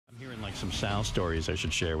some Sal stories I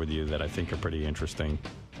should share with you that I think are pretty interesting.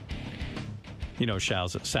 You know,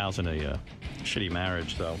 Sal's in a shitty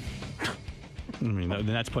marriage, though. I mean,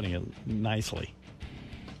 that's putting it nicely.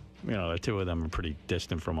 You know, the two of them are pretty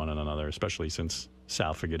distant from one another, especially since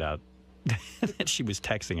Sal figured out that she was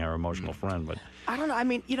texting her emotional friend. But I don't know. I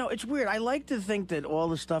mean, you know, it's weird. I like to think that all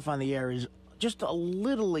the stuff on the air is just a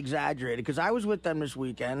little exaggerated, because I was with them this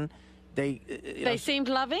weekend. They seemed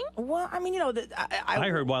loving? Well, I mean, you know, I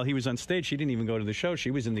heard while he was on stage, she didn't even go to the show.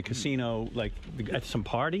 She was in the casino, like, at some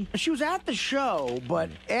party. She was at the show, but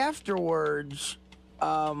afterwards,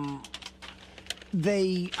 Sal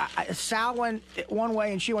went one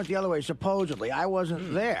way and she went the other way, supposedly. I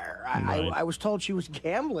wasn't there. I was told she was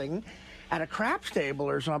gambling at a craps table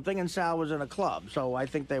or something, and Sal was in a club, so I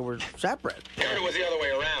think they were separate. I heard it was the other way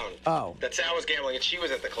around. Oh. That Sal was gambling and she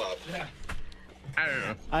was at the club. Yeah. I don't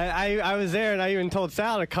know. I was there, and I even told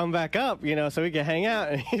Sal to come back up, you know, so we could hang out.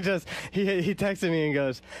 And he texted me and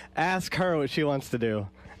goes, "Ask her what she wants to do."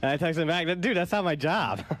 And I texted him back, "Dude, that's not my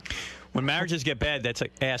job." When marriages get bad, that's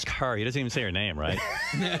like, ask her. He doesn't even say her name, right?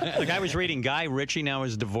 Like, I was reading Guy Ritchie now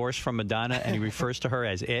is divorced from Madonna, and he refers to her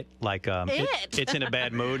as it, like it's in a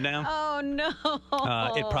bad mood now. Oh, no.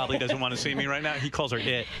 It probably doesn't want to see me right now. He calls her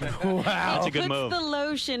it. Wow. That's a good Puts move. the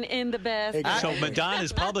lotion in the basket. So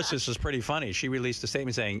Madonna's publicist is pretty funny. She released a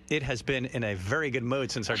statement saying, it has been in a very good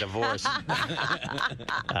mood since our divorce.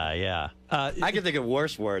 Yeah. I can think of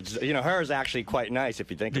worse words. You know, her is actually quite nice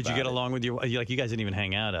if you think about it. Did you get along with your, like, you guys didn't even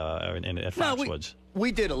hang out at Foxwoods?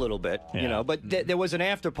 We did a little bit, you know, but there was an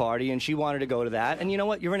after party, and she wanted to go to that. And you know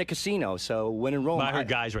what? You're in a casino, so when in Rome, I heard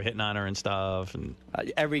guys were hitting on her and stuff. And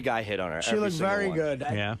every guy hit on her. She looked very good.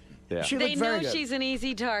 Yeah. Yeah. They know she's an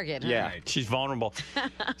easy target. Yeah. Right? She's vulnerable.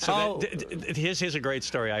 So here's a great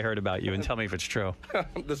story I heard about you, and tell me if it's true.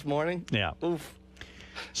 This morning? Yeah. Oof.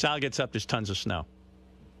 Sal gets up, there's tons of snow.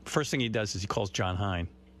 First thing he does is he calls John Hine.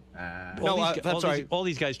 All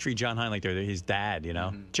these guys treat John Hine like they're his dad, you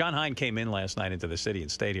know? John Hine came in last night into the city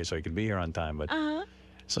and stayed here so he could be here on time. But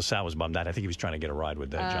so Sal was bummed out. I think he was trying to get a ride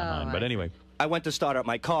with John Hine. Right. But anyway. I went to start up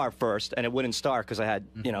my car first, and it wouldn't start because I had,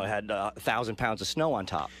 you know, 1,000 pounds of snow on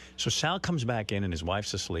top. So Sal comes back in, and his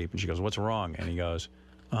wife's asleep, and she goes, "What's wrong?" And he goes,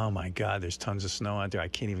 "Oh, my God, there's tons of snow out there. I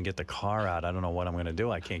can't even get the car out. I don't know what I'm going to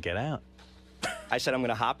do. I can't get out." I said, I'm going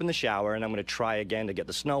to hop in the shower, and I'm going to try again to get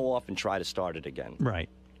the snow off and try to start it again. Right.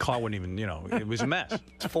 Car wouldn't even, you know, it was a mess.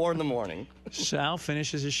 It's 4 in the morning. Sal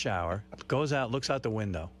finishes his shower, goes out, looks out the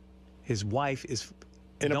window. His wife is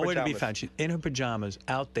nowhere to be found. She's in her pajamas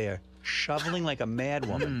out there shoveling like a mad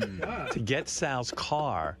woman to get Sal's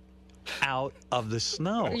car out of the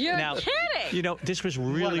snow. You're kidding. You know, this was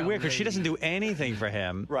really weird because she doesn't do anything for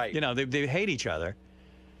him. Right. You know, they hate each other.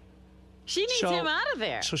 She needs him out of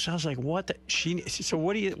there. So Sal's like, what? So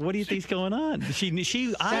what do you think's going on?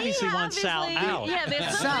 She obviously wants Sal out. Yeah,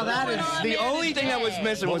 there's Sal, that is the only thing that was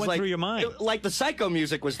missing what was went like through your mind? Like the Psycho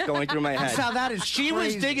music was going through my head. Sal, that is She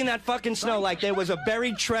crazy. was digging that fucking snow like there was a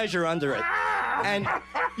buried treasure under it. And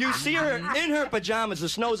you see her in her pajamas, the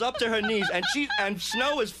snow's up to her knees, and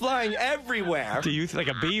snow is flying everywhere. Do you like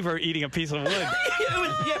a beaver eating a piece of wood?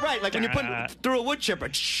 Yeah, right. Like when you put through a wood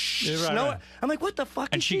chipper, snow. Right. I'm like, what the fuck?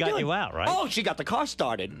 And is she got doing? you out, right? Oh, she got the car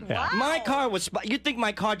started. Yeah. My car was. You'd think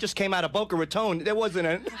my car just came out of Boca Raton. There wasn't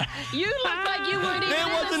a. You look like you weren't even There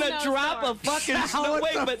wasn't a drop of fucking snow.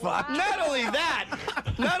 Wait, but not only that,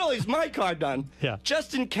 not only is my car done. Yeah.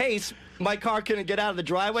 Just in case my car couldn't get out of the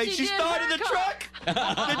driveway, she started the truck.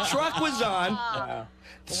 The truck was on.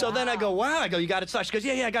 So then I go, wow. I go, you got it started. She goes,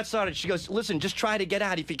 yeah, I got started. She goes, listen, just try to get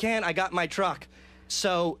out. If you can, I got my truck.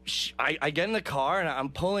 So I get in the car, and I'm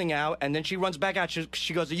pulling out, and then she runs back out.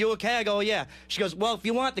 She goes, are you okay? I go, yeah. She goes, well, if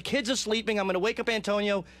you want, the kids are sleeping. I'm going to wake up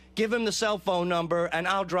Antonio, give him the cell phone number, and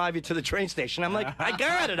I'll drive you to the train station. I'm like, I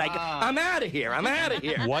got it. I'm out of here. I'm out of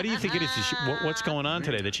here. Why do you think it is? What's going on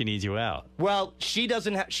today that she needs you out? Well, she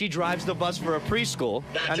doesn't. She drives the bus for a preschool.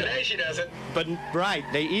 Not today, she doesn't. But right,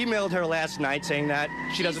 they emailed her last night saying that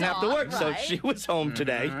she doesn't have to work, so she was home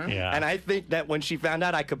today. Yeah. And I think that when she found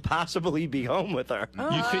out I could possibly be home with her.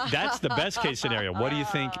 You think that's the best case scenario? What do you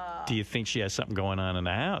think? Do you think she has something going on in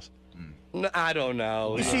the house? No, I don't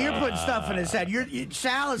know. You see, you're putting stuff in his head.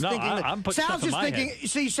 Sal is thinking. I'm putting Sal's stuff in just my thinking. head.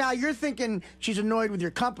 See, Sal, you're thinking she's annoyed with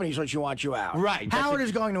your company, so she wants you out. Right. Howard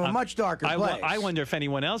is going to a much darker place. I wonder if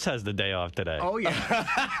anyone else has the day off today. Oh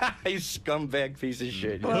yeah. You scumbag piece of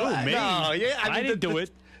shit. Who, me? No, yeah, I didn't do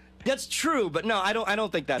it. That's true, but no, I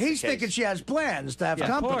don't think that's He's the case. thinking she has plans to have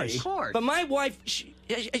company. Of course. But my wife,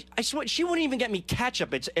 I swear, she wouldn't even get me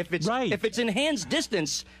ketchup. If it's in hands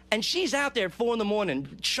distance, and she's out there at 4 in the morning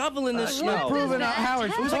shoveling the snow. Proving out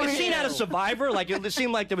Howard. It was like a scene out of Survivor. Like it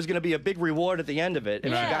seemed like there was going to be a big reward at the end of it,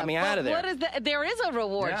 and she got me out of there. What is that? There is a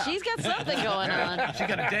reward. Yeah. She's got something going on. She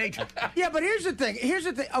got a date. Yeah, but here's the thing.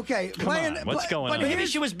 Okay, What's going on? Maybe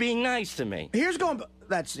she was being nice to me. Here's going.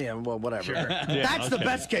 That's well, whatever. That's the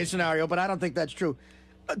best case scenario, but I don't think that's true.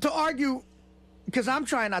 To argue, because I'm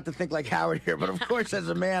trying not to think like Howard here, but of course, as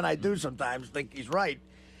a man, I do sometimes think he's right.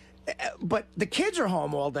 But the kids are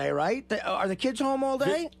home all day, right? Are the kids home all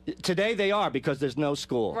day? Today they are because there's no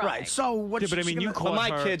school. Right. So what's but I mean, you call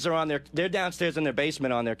my kids are on they're downstairs in their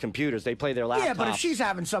basement on their computers. They play their laptops. Yeah, but if she's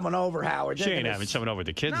having someone over, Howard, She ain't having someone over with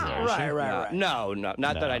the kids. No. Though, is she? Right. No, not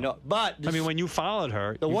that I know. But I mean, when you followed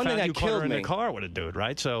her, The one thing that you caught her killed in me- the car with a dude,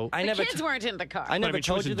 right? So I The never kids weren't in the car. I I never mean, she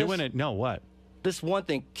told you wasn't this. doing it. No, what? This one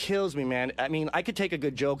thing kills me, man. I mean, I could take a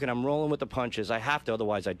good joke, and I'm rolling with the punches. I have to,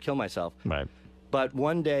 otherwise I'd kill myself. Right. But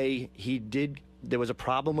one day there was a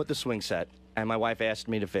problem with the swing set, and my wife asked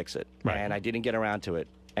me to fix it, Right. and I didn't get around to it.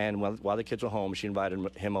 And while the kids were home, she invited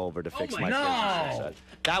him over to fix my no. swing set.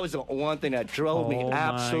 That was the one thing that drove me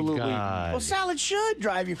absolutely. Well, salad should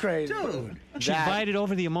drive you crazy. Dude. She That- invited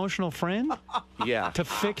over the emotional friend Yeah. to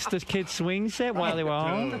fix the kid's swing set while they were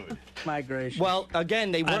home. Migration. Well,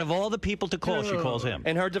 again, they Out worked. of all the people to call, she calls him.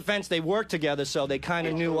 In her defense, they worked together, so they kind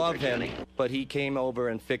of knew of him. But he came over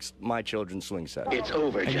and fixed my children's swing set. It's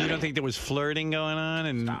over, And you Johnny. don't think there was flirting going on?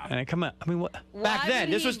 And come on, I mean, what? Back Why then,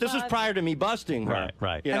 would this he was bother- prior to me busting her.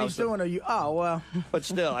 Right. You and know, he's so- doing well. But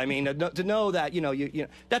still, I mean, to know that, you know,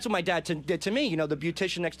 that's what my dad did to me. You know, the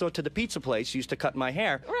beautician next door to the pizza place used to cut my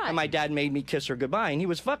hair. Right. And my dad made me kiss her goodbye, and he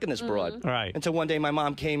was fucking this broad. Right. Until one day my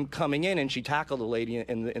mom came coming in, and she tackled the lady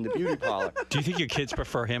in the beauty parlor. Do you think your kids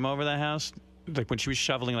prefer him over the house? Like when she was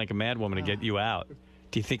shoveling like a mad woman to get you out.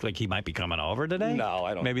 Do you think like he might be coming over today? No,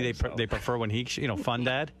 I don't Maybe think so. they prefer when he, fun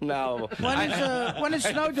dad. No. When is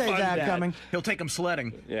Snow Day Dad Dad. coming? He'll take him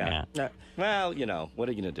sledding. Yeah. Well, you know, what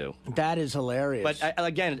are you going to do? That is hilarious. But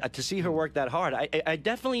again, to see her work that hard, I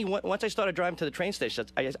definitely, once I started driving to the train station,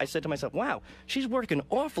 I said to myself, wow, she's working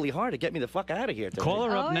awfully hard to get me the fuck out of here today. Call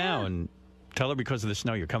her up Oh, now yeah. and tell her because of the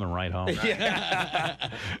snow you're coming right home.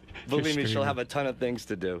 Believe me, she'll screaming. have a ton of things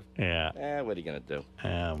to do. Yeah. What are you going to do?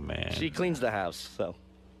 Oh man. She cleans the house, so.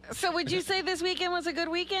 So would you say this weekend was a good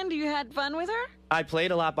weekend? You had fun with her? I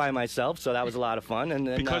played a lot by myself, so that was a lot of fun. And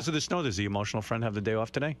then, Because of the snow, does the emotional friend have the day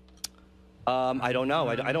off today? I don't know.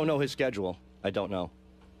 I don't know his schedule. I don't know.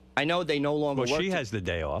 I know they no longer Well, work. she has the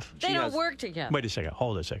day off. They She don't has- work together. Wait a second.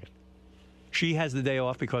 Hold a second. She has the day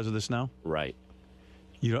off because of the snow. Right.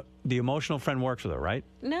 The emotional friend works with her, right?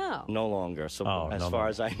 No. No longer. So Oh, as no far longer.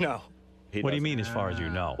 as I know. He What do you doesn't. mean, as far as you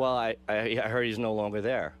know? Well, I heard he's no longer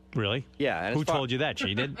there. Really? Yeah. And Who as far- told you that?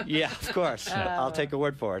 She did? Yeah, of course. I'll take a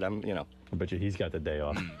word for it. I bet you he's got the day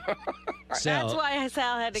off. That's Sal, why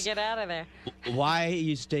Sal had to get out of there. why are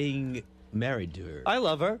you staying married to her? I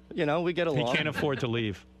love her. We get He along. can't afford to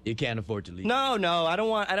leave. You can't afford to leave. No, I don't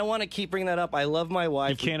want to keep bringing that up. I love my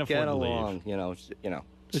wife. You can't we get afford to leave. along.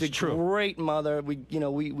 She's It's a true. great mother.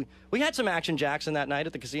 We had some action Jackson that night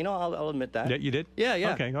at the casino. I'll admit that. Yeah, you did?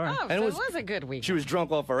 Yeah. Okay, all right. Oh, And so it it was- was a good weekend. She was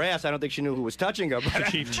drunk off her ass. I don't think she knew who was touching her. But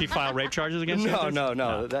Did she file rape charges against you?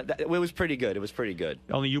 no. It was pretty good. It was pretty good.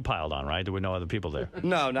 Only you piled on, right? There were no other people there.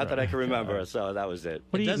 No, not that I can remember. So that was it.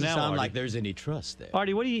 What are It you doesn't eating now, sound Artie? like there's any trust there.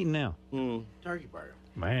 Artie, what are you eating now? Turkey burger.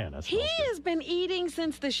 Man, that's He has been eating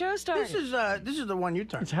since the show started. This is the one you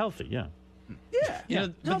turned. It's healthy, yeah. Yeah. You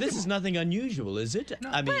know, but this is nothing unusual, is it?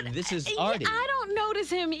 I mean, this is Artie. I don't notice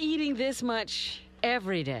him eating this much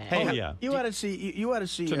every day. Oh, yeah. You ought to see. You ought to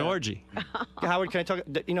see. It's an orgy. Howard, can I talk?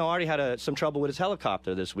 Artie had some trouble with his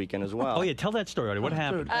helicopter this weekend as well. Oh, yeah, tell that story, Artie. What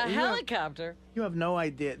happened? A You have- helicopter. You have no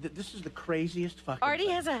idea. This is the craziest fucking. Artie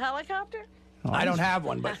thing. has a helicopter? I don't have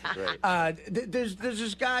one, but there's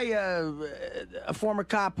this guy, a former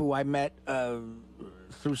cop who I met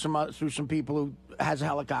through some people who has a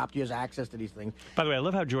helicopter. He has access to these things. By the way, I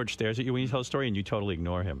love how George stares at you when you tell a story and you totally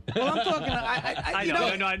ignore him. Well, I'm talking. I you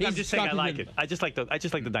know, I'm he's just saying I talking like to- it. I just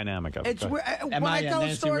like the dynamic of it. It's Go weird. ahead. Am When I I tell a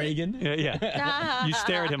Nancy story, Reagan? Yeah. You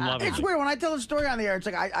stare at him lovingly. it's weird when I tell a story on the air. It's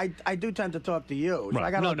like I do tend to talk to you, so Right.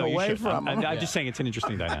 I got to look you away should. from him. I'm just saying it's an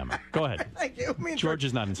interesting dynamic. Go ahead. Thank you. Me and George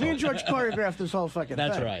is not Me insulted. and George choreographed this whole fucking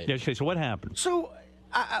That's thing. right. Yeah, okay, so what happened? So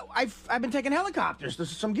I've been taking helicopters to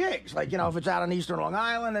some gigs, like if it's out on Eastern Long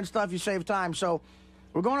Island and stuff, you save time. So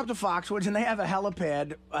we're going up to Foxwoods, and they have a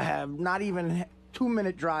helipad, not even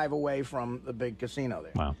 2-minute drive away from the big casino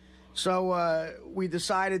there. Wow. So we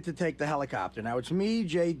decided to take the helicopter. Now it's me,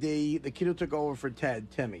 JD, the kid who took over for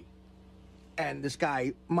Ted, Timmy. and this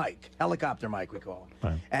guy, Mike, Helicopter Mike, we call him.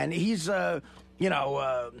 Right. And he's, he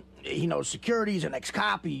knows security. He's an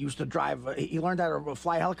ex-cop. He used to drive, he learned how to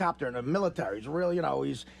fly a helicopter in the military. He's real,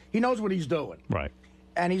 he knows what he's doing. Right.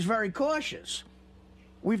 And he's very cautious.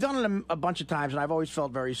 We've done it a bunch of times, and I've always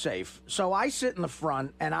felt very safe. So I sit in the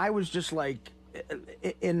front, and I was just like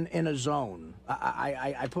in a zone.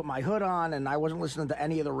 I put my hood on, and I wasn't listening to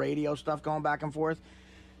any of the radio stuff going back and forth.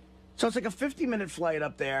 So it's like a 50-minute flight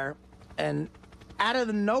up there, and out of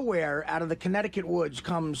the nowhere, out of the Connecticut woods,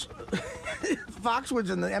 comes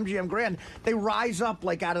Foxwoods and the MGM Grand. They rise up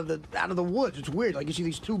like out of the woods. It's weird. Like you see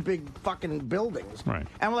these two big fucking buildings. Right.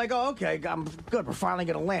 And we're like, oh, okay, I'm good. We're finally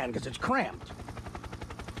gonna land because it's cramped.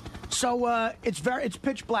 So it's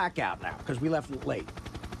pitch black out now because we left late,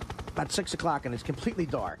 about 6 o'clock, and it's completely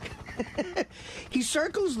dark. He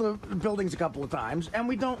circles the buildings a couple of times, and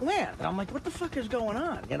we don't land. And I'm like, what the fuck is going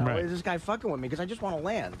on? Right. Is this guy fucking with me? Because I just want to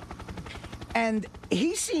land. And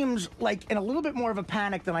he seems like in a little bit more of a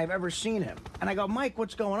panic than I've ever seen him. And I go, Mike,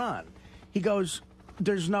 what's going on? He goes,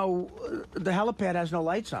 the helipad has no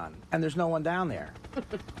lights on, and there's no one down there.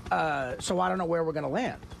 So I don't know where we're going to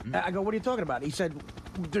land. I go, what are you talking about? He said,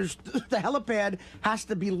 the helipad has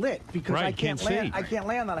to be lit because Right, I can't land. see. I can't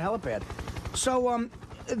land on a helipad. So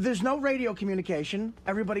there's no radio communication.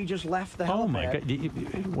 Everybody just left the helipad. Oh my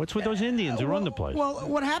God! What's with those Indians who run the place? Well,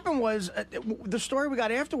 what happened was the story we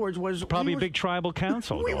got afterwards was Probably a big tribal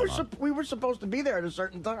council. We were supposed to be there at a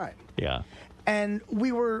certain time. Yeah. And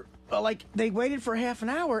we were like, they waited for half an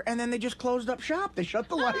hour, and then they just closed up shop. They shut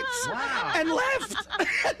the lights and left.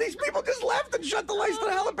 And these people just left and shut the lights to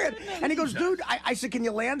the helipad. And he goes, dude, I said, can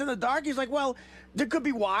you land in the dark? He's like, well, there could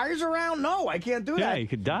be wires around. No, I can't do that. Yeah, you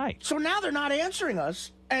could die. So now they're not answering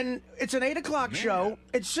us. And it's an 8 o'clock show.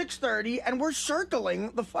 It's 6:30, and we're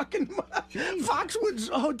circling the fucking Foxwoods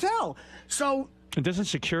Hotel. So And doesn't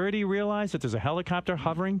security realize that there's a helicopter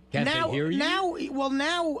hovering? Can't they hear you?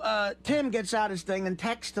 Now, Tim gets out his thing and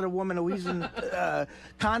texts to the woman who he's in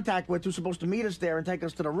contact with, who's supposed to meet us there and take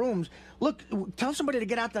us to the rooms. Look, tell somebody to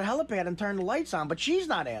get out the helipad and turn the lights on, but she's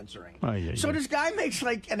not answering. Oh, yeah, so yeah. this guy makes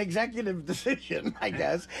like an executive decision, I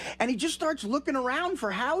guess, and he just starts looking around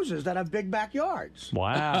for houses that have big backyards.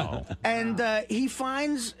 Wow. And he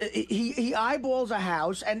finds, he eyeballs a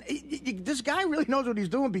house, and this guy really knows what he's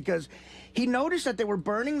doing because he noticed that they were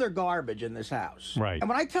burning their garbage in this house. Right. And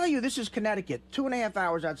when I tell you this is Connecticut, 2.5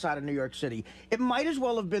 hours outside of New York City, it might as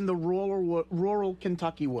well have been the rural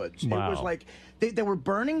Kentucky woods. Wow. It was like they were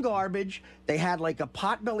burning garbage. They had like a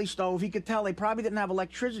potbelly stove. He could tell they probably didn't have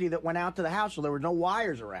electricity that went out to the house, so there were no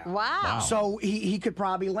wires around. Wow. So he could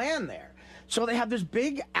probably land there. So they have this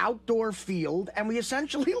big outdoor field, and we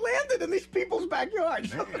essentially landed in these people's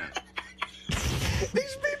backyards.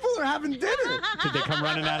 These people are having dinner. Did they come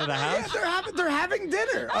running out of the house? Yeah, they're having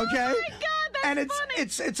dinner. Okay. Oh my God, that's and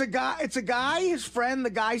funny. it's a guy, his friend,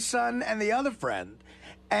 the guy's son, and the other friend,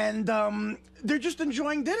 and they're just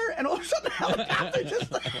enjoying dinner, and all of a sudden, the helicopter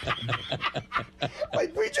just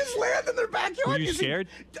like we just land in their backyard. Were you scared?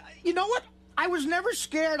 You know what? I was never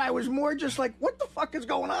scared. I was more just like, what the fuck is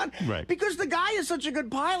going on? Right. Because the guy is such a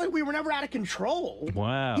good pilot, we were never out of control.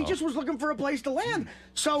 Wow. He just was looking for a place to land.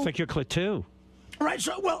 So It's like your Clit-2. right.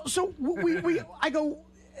 So I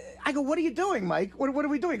go, what are you doing, Mike? What are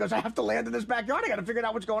we doing? He goes, I have to land in this backyard. I got to figure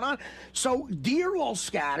out what's going on. So deer all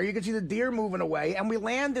scatter. You can see the deer moving away, and we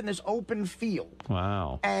land in this open field.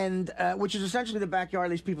 Wow. And which is essentially the backyard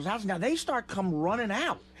of these people's houses. Now they start come running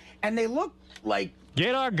out, and they look like.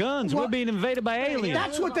 Get our guns. Well, We're being invaded by aliens.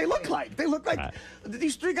 That's what they look like. They look like Right.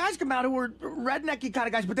 these three guys come out who were rednecky kind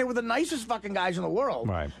of guys, but they were the nicest fucking guys in the world.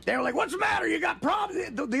 Right. They were like, "What's the matter? You got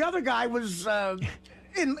problems?" The other guy was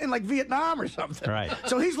in like Vietnam or something. Right.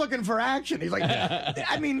 So he's looking for action. He's like,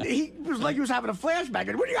 I mean, he was like he was having a flashback.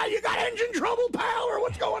 And, what do you got? You got engine trouble, pal, or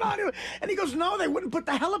what's going on here? And he goes, "No, they wouldn't put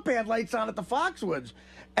the helipad lights on at the Foxwoods."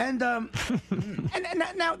 And and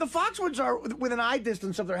now the Foxwoods are within eye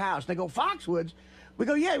distance of their house. They go, "Foxwoods." We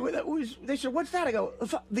go, yeah. They said, what's that? I go,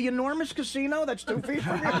 the enormous casino that's 2 feet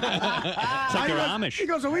from here. It's like you're Amish. He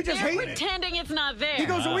goes, we just They're hate it. pretending it's not there. He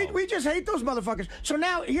goes, we just hate those motherfuckers. So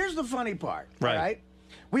now, here's the funny part. Right. All right?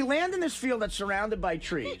 We land in this field that's surrounded by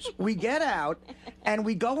trees. We get out, and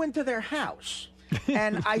we go into their house.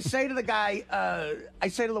 And I say to the guy, I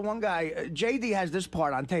say to the one guy, JD has this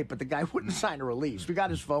part on tape, but the guy wouldn't sign a release. We got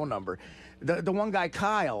his phone number. The one guy,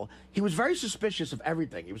 Kyle, he was very suspicious of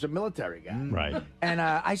everything. He was a military guy. Right. And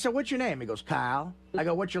I said, what's your name? He goes, Kyle. I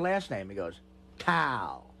go, what's your last name? He goes,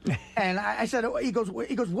 Kyle. And I said, he goes,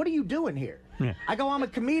 what are you doing here? Yeah. I go, I'm a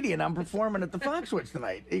comedian. I'm performing at the Foxwoods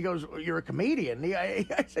tonight. He goes, you're a comedian? I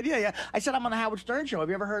said, yeah. I said, I'm on the Howard Stern show. Have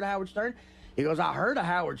you ever heard of Howard Stern? He goes, I heard of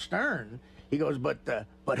Howard Stern. He goes, but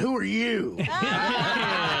who are you? And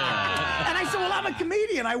I said, well, I'm a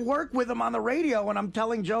comedian. I work with him on the radio, and I'm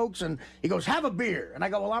telling jokes. And he goes, have a beer. And I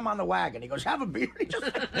go, well, I'm on the wagon. He goes, have a beer. He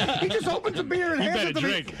just opens a beer and hands it to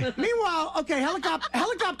me. Meanwhile, okay,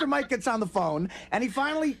 helicopter Mike gets on the phone, and he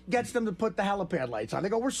finally gets them to put the helipad lights on. They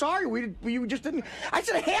go, we're sorry, we just didn't. I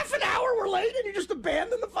said, half an hour we're late, and you just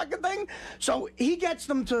abandoned the fucking thing. So he gets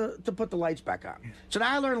them to put the lights back on. So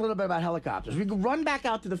now I learned a little bit about helicopters. We run back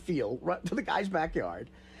out to the field, to the guy's backyard,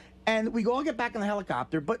 and we all get back in the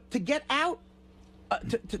helicopter. But to get out,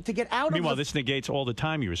 to get out. Meanwhile, this negates all the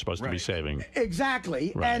time you were supposed to be saving.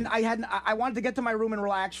 Exactly. Right. And I wanted to get to my room and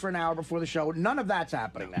relax for an hour before the show. None of that's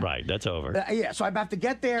happening now. Right. That's over. Yeah. So I have to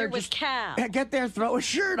get there. You're with Cal. Get there, throw a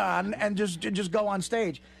shirt on, and just go on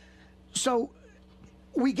stage. So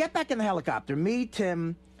we get back in the helicopter. Me,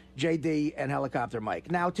 Tim, JD, and Helicopter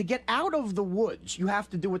Mike. Now, to get out of the woods, you have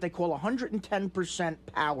to do what they call 110%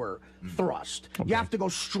 power thrust. Okay. You have to go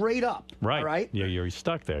straight up. Right. All right? Yeah, you're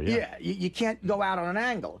stuck there. Yeah. Yeah, you can't go out on an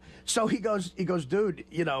angle. So he goes, dude,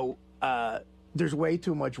 you know, there's way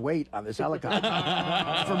too much weight on this helicopter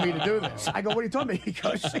for me to do this. I go, what are you talking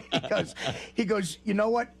about? He goes, you know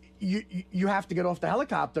what? You have to get off the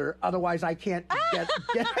helicopter, otherwise I can't get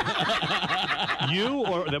You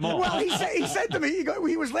or them all? Well, he said to me,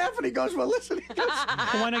 he was laughing. He goes, well, listen. He goes,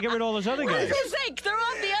 well, why not get rid of all those other guys? For goodness sake, throw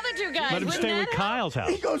out the other two guys. Let him stay with Kyle's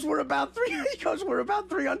house. He goes, we're about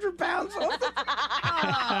 300 pounds off the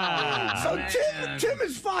So Tim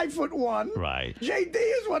is 5'1". Right. JD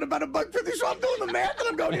is about $150. So I'm doing the math and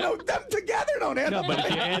I'm going, them together don't add up. No, but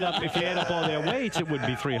if you add up all their weights, it would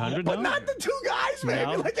be 300. But not the two guys, man.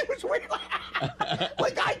 No. Like it was way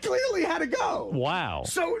like I clearly had to go. Wow.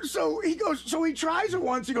 So he goes. So he tries it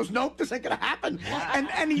once. He goes, nope, this ain't gonna happen.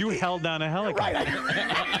 And you held down a helicopter. Right.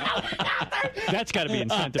 That's got to be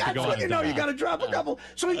incentive to go on. That's what you got to drop a couple.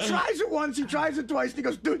 So he tries it once. He tries it twice. And he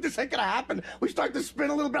goes, dude, this ain't gonna happen. We start to spin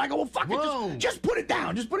a little bit. I go, well, fuck it. Just put it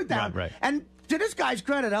down. Just put it down. Right. And to this guy's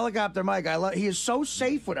credit, Helicopter Mike, he is so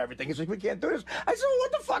safe with everything. He's like, we can't do this. I said, well,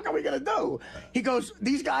 what the fuck are we going to do? He goes,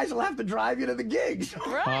 these guys will have to drive you to the gigs.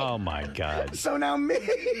 Right. Oh, my God. So now me,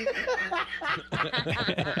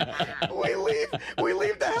 we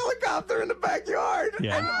leave the helicopter in the backyard.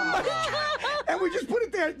 Yeah. And we just put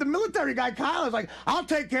it there. The military guy, Kyle, is like, I'll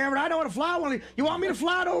take care of it. I know how to fly one. You want me to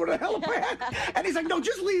fly it over to the helipad? And he's like, no,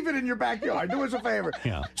 just leave it in your backyard. Do us a favor.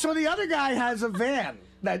 Yeah. So the other guy has a van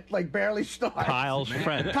that barely starts. Kyle's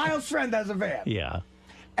friend has a van. Yeah.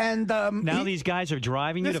 And now these guys are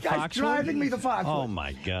driving you to Foxwood? This guy's driving me to Foxwood. Oh,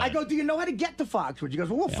 my God. I go, do you know how to get to Foxwood? He goes,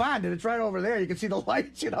 well, we'll find it. It's right over there. You can see the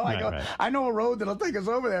lights, I go, I know a road that'll take us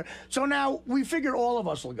over there. So now we figure all of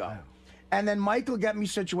us will go. And then Mike will get me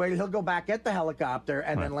situated. He'll go back at the helicopter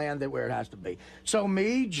and then land it where it has to be. So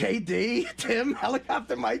me, JD, Tim,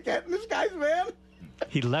 Helicopter Mike, get in this guy's van.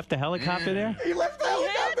 He left the helicopter there? He left the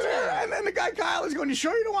helicopter there. And then the guy, Kyle, is going, you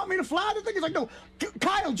sure you don't want me to fly the thing? He's like, no,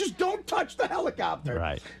 Kyle, just don't touch the helicopter.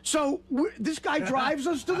 Right. So this guy drives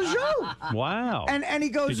us to the show. Wow. And he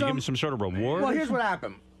goes, did you give him some sort of reward? Well, here's what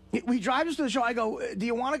happened. He drives us to the show. I go, do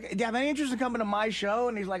you have any interest in coming to my show?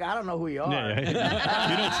 And he's like, I don't know who you are. Yeah. You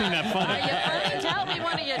don't seem that funny. Tell me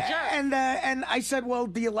one of your jokes. And I said, well,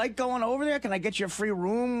 do you like going over there? Can I get you a free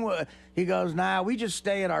room? He goes, nah, we just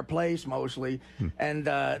stay at our place mostly. And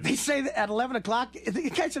they say that at 11 o'clock, the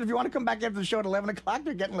guy said, if you want to come back after the show at 11 o'clock,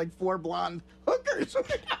 they're getting like 4 blonde hookers.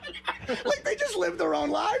 Like they just live their own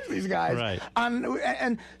lives, these guys. Right.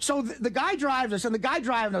 And so the guy drives us, and the guy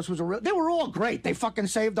driving us they were all great. They fucking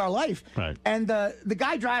saved our life. Right. And the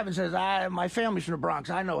guy driving says, my family's from the Bronx.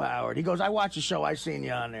 I know Howard. He goes, I watched the show. I seen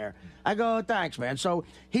you on there. I go, thanks, man. So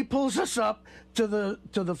he pulls us up to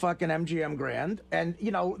the fucking MGM Grand, and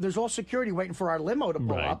there's all security waiting for our limo to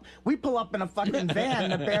pull up. We pull up in a fucking van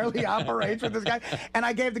that barely operates with this guy, and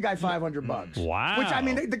I gave the guy $500. Wow. Which, I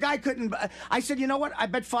mean, the guy couldn't. I said, you know what? I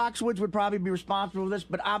bet Foxwoods would probably be responsible for this,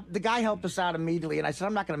 but the guy helped us out immediately, and I said,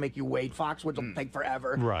 I'm not going to make you wait. Foxwoods will take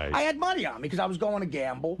forever. Right. I had money on me because I was going to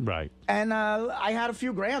gamble. Right. And I had a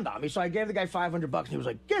few grand on me, so I gave the guy $500, and he was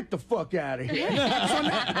like, get the fuck out of here. So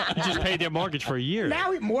you just paid their mortgage for a year.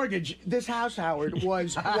 Now this house, Howard,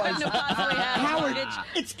 was Howard.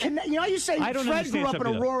 It's you say Fred grew up in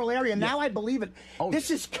a rural area. Now I believe it.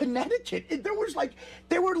 This is Connecticut. There was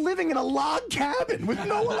they were living in a log cabin with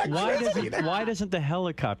no electricity. Why doesn't the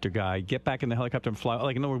helicopter guy get back in the helicopter and fly?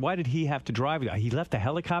 Like, in other words, why did he have to drive? He left the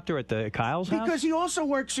helicopter at the Kyle's house? Because he also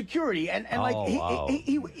works security, and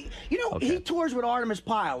he tours with Artemis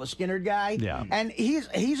Pyle, the Skinner guy. Yeah. And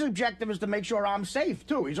his objective is to make sure I'm safe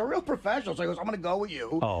too. He's a real professional, so he goes, I'm going to go with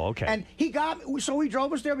you. Oh, okay. And so he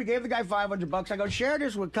drove us there. We gave the guy $500. I go, share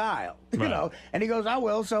this with Kyle, and he goes, I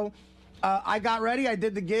will. So I got ready. I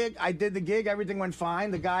did the gig. Everything went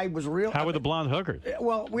fine. The guy was real. How were the blonde hookers?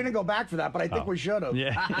 Well, we didn't go back for that, but I think we should have.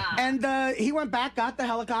 Yeah. And he went back, got the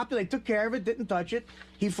helicopter. They took care of it, didn't touch it.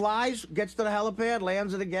 He flies, gets to the helipad,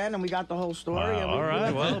 lands it again, and we got the whole story. Wow, all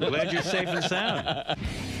right. Well, glad you're safe and sound.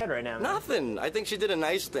 Right now. Nothing. I think she did a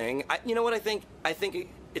nice thing. You know what I think? I think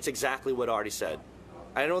it's exactly what Artie said.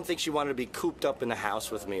 I don't think she wanted to be cooped up in the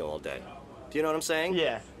house with me all day. Do you know what I'm saying?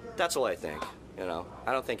 Yeah. That's all I think. You know,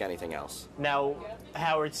 I don't think anything else. Now,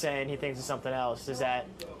 Howard's saying he thinks it's something else. Is that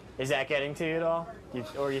getting to you at all?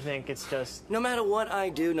 Or you think it's just... No matter what I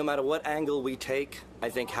do, no matter what angle we take, I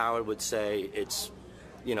think Howard would say it's,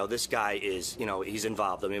 you know, this guy is, you know, he's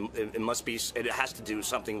involved. I mean, it must be, it has to do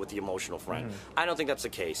something with the emotional friend. I don't think that's the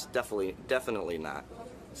case. Definitely not.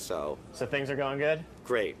 So things are going good?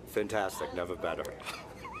 Great. Fantastic. Never better.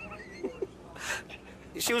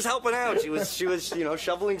 She was helping out. She was, you know,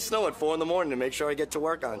 shoveling snow at 4 in the morning to make sure I get to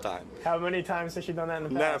work on time. How many times has she done that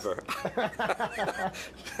in the past? Never.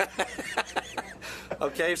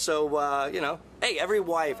 Okay, so, you know, hey,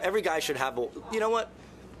 every guy should have a, you know what?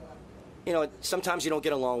 You know, sometimes you don't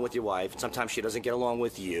get along with your wife. Sometimes she doesn't get along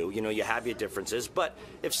with you. You know, you have your differences. But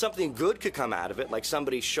if something good could come out of it, like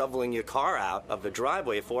somebody shoveling your car out of the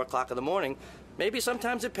driveway at 4 o'clock in the morning, maybe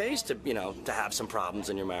sometimes it pays to, you know, to have some problems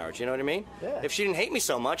in your marriage. You know what I mean? Yeah. If she didn't hate me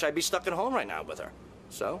so much, I'd be stuck at home right now with her.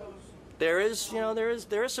 So there is, you know, there is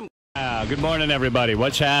some. Good morning, everybody.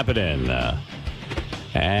 What's happening?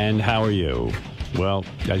 And how are you? Well,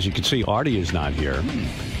 as you can see, Artie is not here.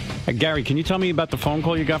 Gary, can you tell me about the phone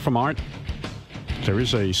call you got from Art? There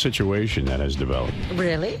is a situation that has developed.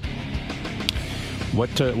 Really?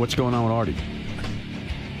 What's going on with Artie?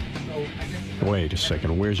 Wait a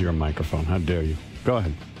second. Where's your microphone? How dare you? Go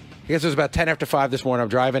ahead. I guess it was about 10 after 5 this morning. I'm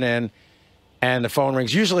driving in, and the phone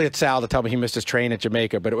rings. Usually it's Sal to tell me he missed his train at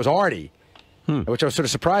Jamaica, but it was Artie, which I was sort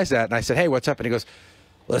of surprised at. And I said, hey, what's up? And he goes,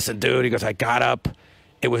 listen, dude. He goes, I got up.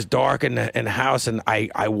 It was dark in the house, and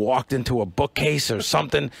I walked into a bookcase or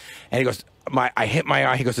something. And he goes, I hit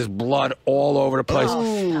my eye. He goes, there's blood all over the place.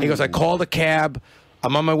 Oh. He goes, I called a cab.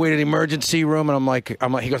 I'm on my way to the emergency room, and I'm like,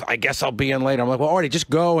 he goes, I guess I'll be in later. I'm like, well, Artie,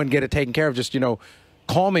 just go and get it taken care of. Just, you know,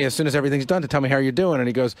 call me as soon as everything's done to tell me how you're doing. And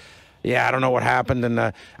he goes, yeah, I don't know what happened,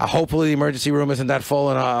 and hopefully the emergency room isn't that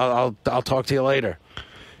full, and I'll talk to you later.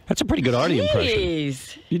 That's a pretty good Artie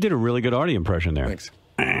impression. You did a really good Artie impression there. Thanks.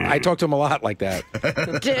 I talk to him a lot like that.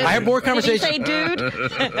 I have more conversations. Did he say dude?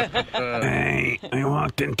 Hey, I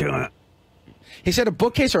walked into it. He said a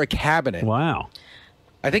bookcase or a cabinet. Wow.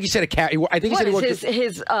 I think he said a cat. I think he said he worked.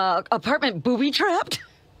 His apartment booby trapped?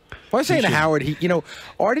 Well, I was saying to Howard, you know,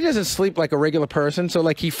 Artie doesn't sleep like a regular person, so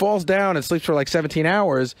like he falls down and sleeps for like 17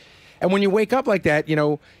 hours. And when you wake up like that, you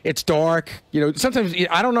know, it's dark. You know, sometimes,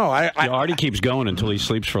 I don't know. Artie keeps going until he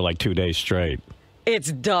sleeps for like 2 days straight.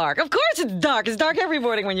 It's dark. Of course it's dark. It's dark every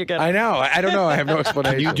morning when you get up. I know. I don't know. I have no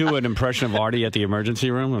explanation. Can you do an impression of Artie at the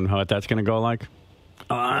emergency room and how that's going to go like?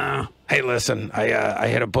 Hey, listen, I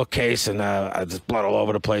hit a bookcase and there's blood all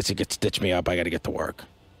over the place. He gets stitched me up. I got to get to work.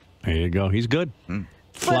 There you go. He's good.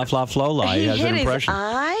 Fla, fla, flo, lie. He has an impression. His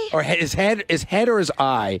eye? Or his head or his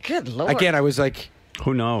eye. Good Lord. Again, I was like...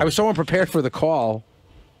 Who knows? I was so unprepared for the call.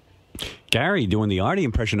 Gary doing the Artie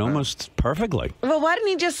impression almost perfectly. Well, why didn't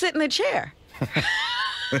he just sit in the chair?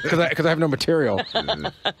 Because I have no material.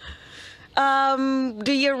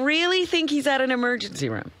 Do you really think he's at an emergency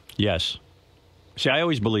room? Yes. See, I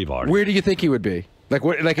always believe Artie. Where do you think he would be? Like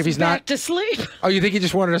if he's Back not to sleep. Oh, you think he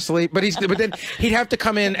just wanted to sleep? But then he'd have to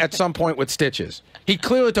come in at some point with stitches. He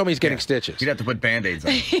clearly told me he's getting stitches. You'd have to put Band-Aids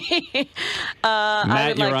on.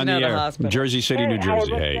 Matt, you're on the air. Hospital. Jersey City, New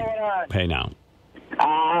Jersey. Hey now.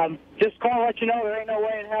 Just call and let you know there ain't no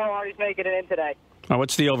way in hell Artie's making it in today.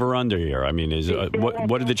 What's the over/under here? I mean,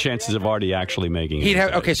 what are the chances of Artie actually making it?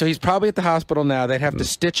 Okay, so he's probably at the hospital now. They'd have to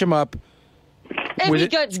stitch him up. If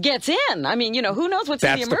he gets in, I mean, you know, who knows what's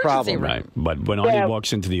in the emergency room? Right. But when Artie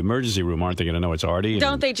walks into the emergency room, aren't they going to know it's Artie?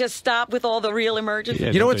 Don't they just stop with all the real emergencies?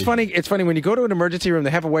 Yeah, you know what's funny? It's funny when you go to an emergency room,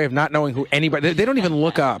 they have a way of not knowing who anybody. They don't even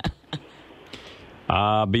look up.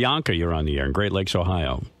 Bianca, you're on the air in Great Lakes,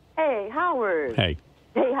 Ohio. Hey, Howard. Hey.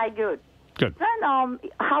 Hey, how you doing? Good. Send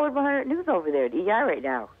Howard 100 News over there, the ER right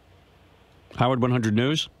now. Howard 100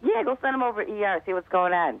 News? Yeah, go send him over to ER, see what's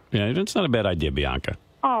going on. Yeah, that's not a bad idea, Bianca.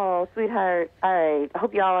 Oh, sweetheart. All right. I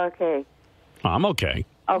hope y'all are okay. I'm okay.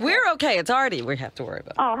 We're okay. It's Artie we have to worry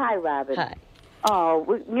about. Oh, hi, Robin. Hi. Oh,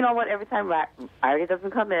 you know what? Every time Artie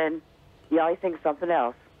doesn't come in, you always think something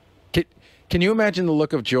else. Can you imagine the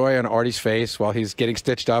look of joy on Artie's face while he's getting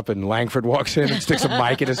stitched up and Langford walks in and sticks a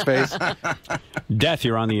mic in his face? Death,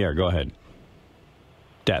 you're on the air. Go ahead.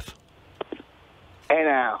 Death. Hey,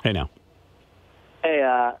 now. Hey, now.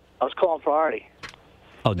 Hey, I was calling for Artie.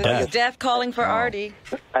 Oh, Death. Death calling for Artie.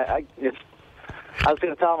 I was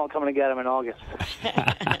going to tell him I'm coming to get him in August.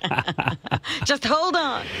 Just hold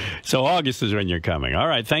on. So August is when you're coming. All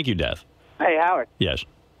right. Thank you, Death. Hey, Howard. Yes.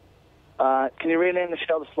 Can you rename the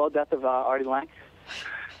show The Slow Death of Artie Lang?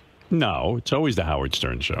 No, it's always the Howard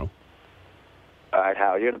Stern Show. All right,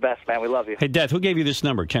 Howard. You're the best, man. We love you. Hey, Death, who gave you this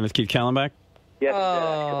number? Kenneth Keith Kallenbach? Yes,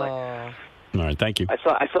 All right, thank you. I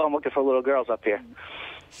saw him looking for little girls up here.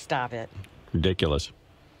 Stop it. Ridiculous.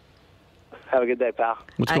 Have a good day, pal.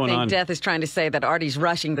 What's going I think on? Death is trying to say that Artie's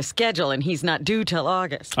rushing the schedule and he's not due till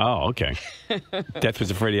August. Oh, okay. Death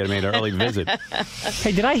was afraid he had made an early visit.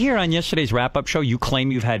 Hey, did I hear on yesterday's wrap-up show you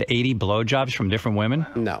claim you've had 80 blowjobs from different women?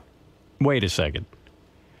 No. Wait a second.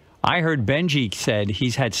 I heard Benji said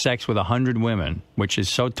he's had sex with 100 women, which is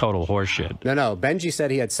so total horseshit. No. Benji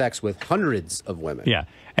said he had sex with hundreds of women. Yeah.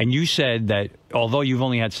 And you said that although you've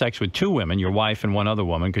only had sex with 2 women, your wife and one other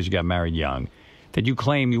woman, because you got married young, that you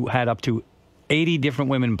claim you had up to 80 different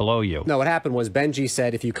women blow you. No, what happened was Benji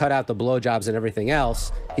said if you cut out the blowjobs and everything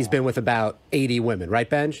else, he's been with about 80 women. Right,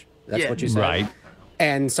 Benj? That's what you said? Right.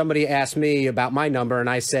 And somebody asked me about my number, and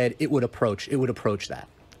I said it would approach that.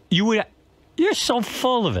 You're so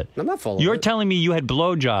full of it. I'm not full of it. You're telling me you had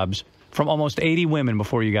blowjobs from almost 80 women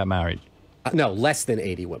before you got married. No, less than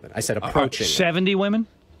 80 women. I said approaching. 70 women?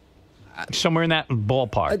 Somewhere in that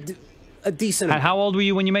ballpark. A decent. How old were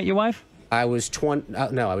you when you met your wife? I was 20.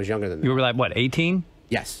 No, I was younger than that. You were like, what, 18?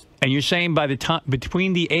 Yes. And you're saying by the time,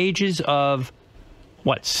 between the ages of,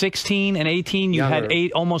 what, 16 and 18, you had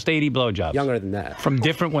almost 80 blowjobs? Younger than that. From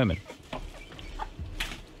different women.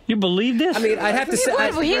 You believe this? I mean, I'd have to say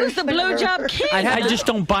he was the blowjob king. I just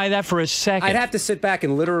don't buy that for a second. I'd have to sit back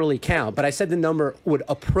and literally count, but I said the number would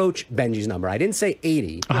approach Benji's number. I didn't say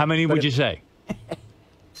 80. How many would you say?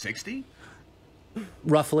 60?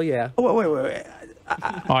 Roughly, yeah. Oh, wait.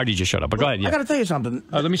 Artie just shut up, but go ahead. Yeah. I got to tell you something.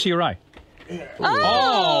 Let me see your eye.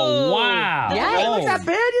 Oh, wow. Yeah. Was that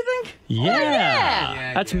bad, you think?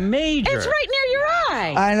 Yeah. That's major. It's right near your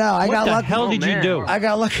eye. I know. I got lucky. What the hell did you do? I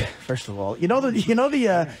got lucky. First of all, you know the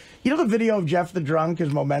video of Jeff the drunk,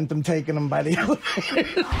 his momentum taking him by the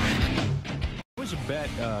elevator. There was a bet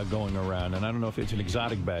going around, and I don't know if it's an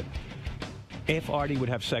exotic bet, if Artie would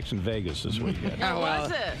have sex in Vegas this weekend. How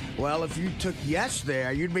was it? Well, if you took yes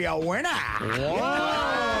there, you'd be a winner. Whoa.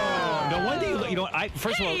 No wonder you know.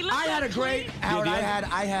 First of all, I had a great Howard.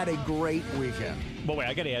 I had a great weekend. But wait,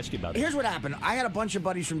 I got to ask you about this. Here's what happened. I had a bunch of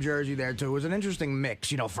buddies from Jersey there too. It was an interesting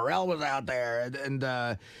mix. You know, Pharrell was out there, and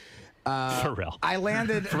Pharrell. I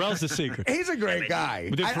landed. Pharrell's the secret. He's a great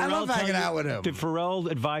guy. I love hanging out with him. Did Pharrell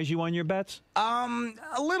advise you on your bets? A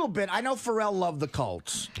little bit. I know Pharrell loved the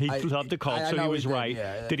Colts. He loved the Colts, so he was right.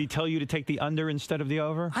 Yeah. Did he tell you to take the under instead of the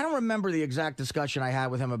over? I don't remember the exact discussion I had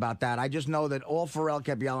with him about that. I just know that all Pharrell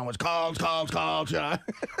kept yelling was Colts, Colts, Colts. You know?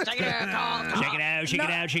 Check it out, Colts. Check it out, check it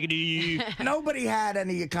out, check it out. Nobody had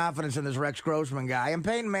any confidence in this Rex Grossman guy. And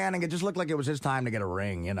Peyton Manning, it just looked like it was his time to get a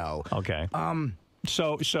ring, you know. Okay.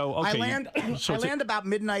 So okay. I land about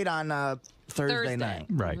midnight on Thursday night.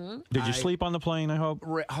 Right. Did you sleep on the plane, I hope?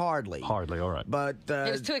 Hardly. Hardly, all right. But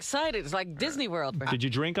he was too excited. It's like Disney World for him. Did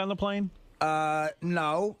you drink on the plane?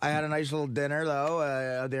 No. I had a nice little dinner,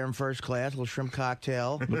 though, there in first class, a little shrimp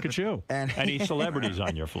cocktail. Look at you. And any celebrities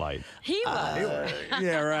on your flight? He was.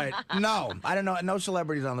 Yeah, right. No, I don't know. No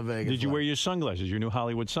celebrities on the Vegas Did you flight. wear your sunglasses, your new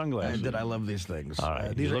Hollywood sunglasses? I love these things. All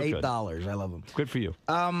right. These are look good. $8. I love them. Good for you.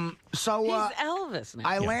 So He's Elvis now.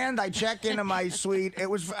 I land. I check into my suite. I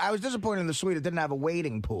was disappointed in the suite. It didn't have a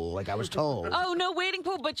waiting pool like I was told. Oh, no waiting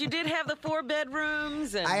pool, but you did have the 4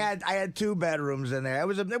 bedrooms. And... I had 2 bedrooms in there.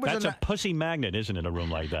 That's a pussy magnet, isn't it? A room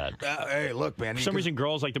like that. Hey, look, man. For some reason,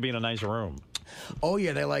 girls like to be in a nice room. Oh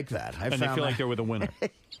yeah, they like that. And they feel like they're with a winner.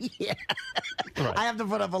 Yeah. Right. I have to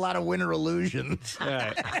put up a lot of winter illusions.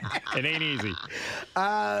 Right. It ain't easy.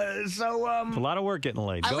 It's a lot of work getting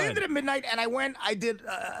late. I landed at midnight, and I went. I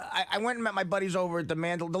went and met my buddies over at the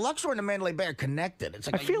Luxor and the Mandalay Bay are connected. It's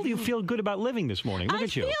like I feel you feel good about living this morning. Look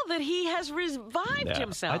at you. I feel that he has revived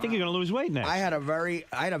himself. I think you're going to lose weight now. I had a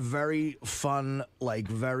very fun, like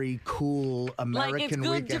very cool American like it's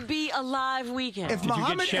good weekend. to be alive weekend. If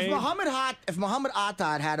Muhammad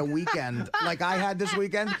Attad had a weekend like I had this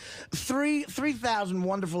weekend, 3,000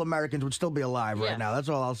 wonderful Americans would still be alive right now. That's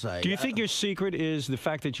all I'll say. Do you think your secret is the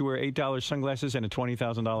fact that you wear $8 sunglasses and a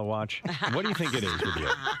 $20,000 watch? What do you think it is with you?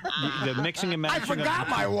 The mixing and matching. I forgot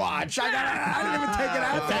my watch. I didn't even take it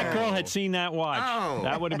out. If that girl had seen that watch,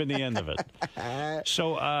 that would have been the end of it.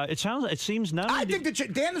 So it seems not. I think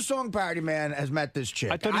that Dan the Song Parody Man has met this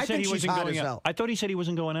chick. I thought he said he wasn't going out. I thought he said he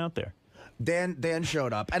wasn't going out there. Dan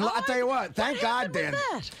showed up, and I'll tell you what. Thank God, Dan.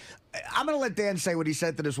 I'm going to let Dan say what he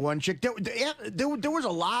said to this one chick. There was a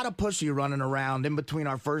lot of pussy running around in between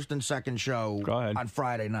our first and second show on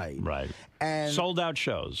Friday night. Right. And sold out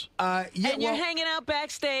shows. And you're hanging out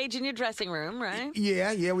backstage in your dressing room, right?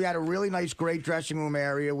 Yeah. We had a really nice, great dressing room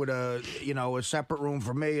area with a separate room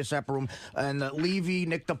for me, a separate room, and Levy,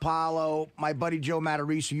 Nick DiPaolo, my buddy Joe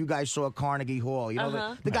Matarese, you guys saw at Carnegie Hall. You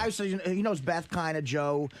know the guy says he knows Beth kind of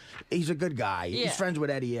Joe. He's a good guy. Yeah. He's friends with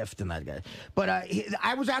Eddie Ifft and that guy. But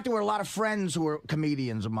I was out there with a lot of friends who were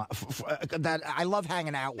comedians of mine, that I love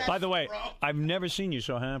hanging out with. By the way, I've never seen you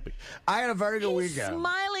so happy. I had a very good weekend.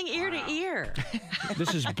 Smiling ear to ear.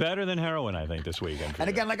 This is better than heroin, I think, this weekend. And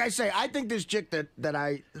again, like I say, I think this chick that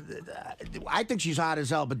I think she's hot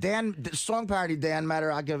as hell. But Dan, the song parody, Dan met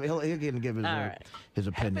her. He'll give his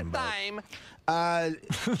opinion.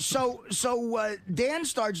 So Dan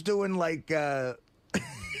starts doing like.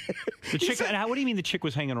 The chick. What do you mean the chick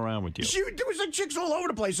was hanging around with you? There was like chicks all over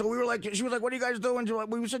the place. So we were like, she was like, "What are you guys doing?"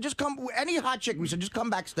 We said, "Just come." Any hot chick, we said, "Just come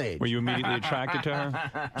backstage." Were you immediately attracted to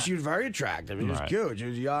her? She was very attractive. She was cute. She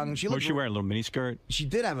was young. What was she wearing? A little mini skirt? She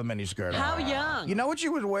did have a mini skirt. How young? You know what she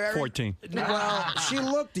was wearing? 14. Well, she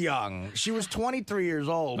looked young. She was 23 years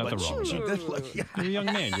old. Nothing but wrong. She did look young. You're a young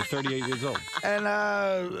man. You're 38 years old. And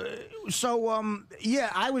I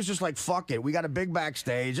was just like, fuck it. We got a big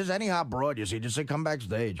backstage. There's any hot broad you see, just say come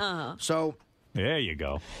backstage. So there you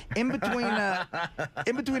go. In between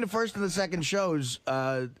the first and the second shows,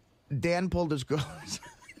 Dan pulled his girls.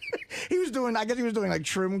 I guess he was doing like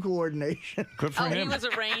trim coordination. Good for him. He was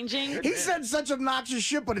arranging? He said such obnoxious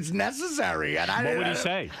shit, but it's necessary. And what would he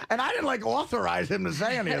say? And I didn't like authorize him to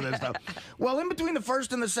say any of this stuff. Well, in between the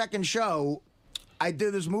first and the second show, I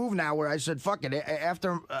did this move now where I said, fuck it.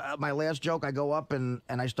 After my last joke, I go up and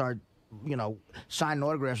I start, signing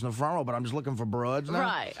autographs in the front row, but I'm just looking for broads now.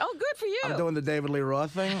 Right. Oh, good for you. I'm doing the David Lee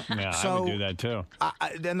Roth thing. Yeah, I would do that too.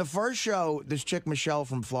 Then the first show, this chick, Michelle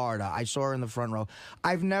from Florida, I saw her in the front row.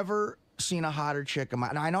 I've never seen a hotter chick in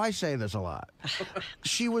my... Now, I know I say this a lot.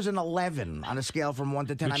 She was an 11 on a scale from 1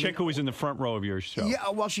 to 10. The chick who was in the front row of your show. Yeah,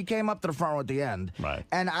 well, she came up to the front row at the end. Right.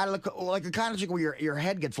 And I look like the kind of chick where your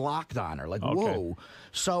head gets locked on her. Like, whoa.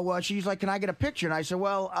 So she's like, can I get a picture? And I said,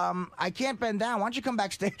 well, I can't bend down. Why don't you come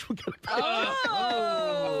backstage? We'll get a picture.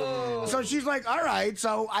 Oh. So she's like, all right.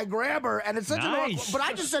 So I grab her, and it's such an awkward... But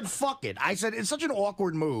I just said, fuck it. I said, it's such an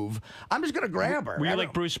awkward move. I'm just going to grab her. Were you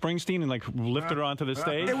like Bruce Springsteen and like lifted her onto the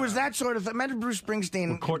stage? It was that sort of thing. Imagine Bruce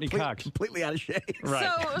Springsteen... Courtney Cox. Completely out of shape.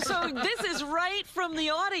 Right. So this is right from the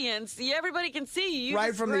audience. Everybody can see you.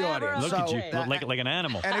 Right from the audience. Look at you, like an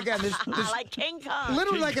animal. And again, this like King Kong.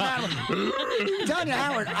 Literally like an animal. I'm telling you,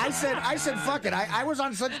 Howard, I said, fuck it. I was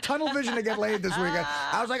on such tunnel vision to get laid this weekend.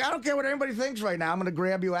 I was like, I don't care what anybody thinks right now. I'm going to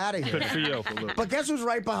grab you out of here. Good for you. But guess who's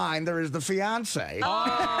right behind? There is the fiance.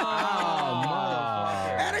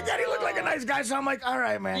 And again, he looked like a nice guy, so I'm like, all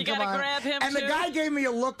right, man, you come gotta on. grab him And too? the guy gave me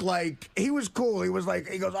a look like, he was cool. He was like,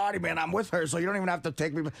 he goes, Artie, man, I'm with her, so you don't even have to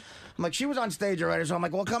take me. I'm like, she was on stage already, so I'm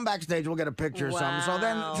like, well, come backstage, we'll get a picture or something.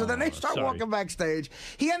 So then they start walking backstage.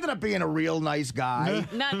 He ended up being a real nice guy.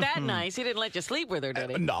 Not that nice. He didn't let you sleep with her, did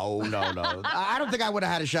he? No. I don't think I would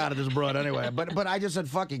have had a shot at this broad anyway. But I just said,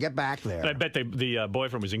 fuck you, get back there. But I bet the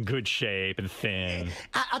boyfriend was in good shape and thin.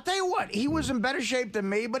 I'll tell you what, he was in better shape than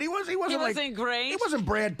me, but he wasn't like great. He wasn't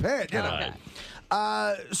Brad Pitt, you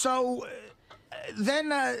know. So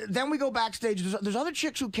then we go backstage. There's other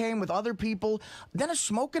chicks who came with other people. Then a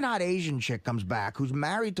smoking hot Asian chick comes back who's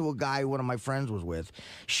married to a guy who one of my friends was with.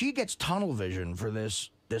 She gets tunnel vision for this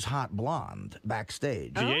hot blonde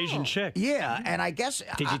backstage. The Asian chick. Yeah, and I guess...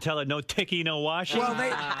 Did you tell her no ticky, no washing? Well,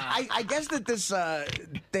 I guess that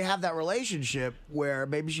they have that relationship where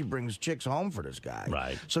maybe she brings chicks home for this guy.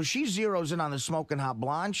 Right. So she zeroes in on the smoking hot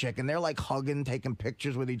blonde chick, and they're like hugging, taking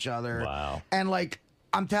pictures with each other. Wow. And like...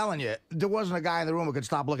 I'm telling you, there wasn't a guy in the room who could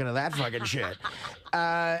stop looking at that fucking shit.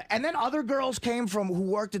 And then other girls came who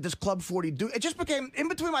worked at this Club 40. It just became, in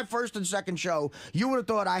between my first and second show, you would have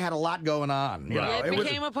thought I had a lot going on. You know? It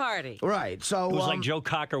became a party. Right. So it was like Joe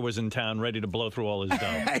Cocker was in town ready to blow through all his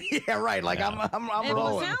dough. Yeah, right. Like I'm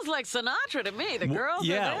rolling. It sounds like Sinatra to me. The girls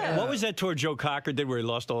are there. What was that tour Joe Cocker did where he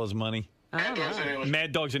lost all his money?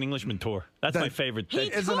 Mad Dogs and Englishman tour. That's my favorite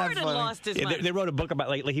thing. He toured and lost his money. They wrote a book about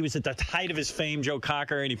like he was at the height of his fame, Joe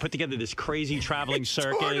Cocker, and he put together this crazy traveling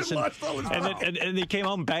circus, and he came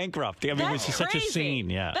home bankrupt. I mean, it was such a scene.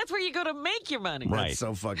 Yeah, that's where you go to make your money. Right. That's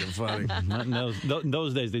so fucking funny. In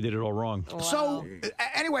those days, they did it all wrong. Wow. So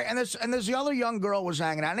anyway, and this other young girl was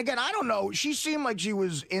hanging out, and again, I don't know. She seemed like she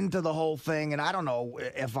was into the whole thing, and I don't know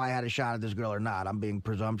if I had a shot at this girl or not. I'm being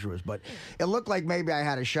presumptuous, but it looked like maybe I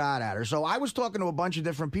had a shot at her. So So I was talking to a bunch of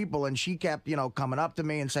different people, and she kept, coming up to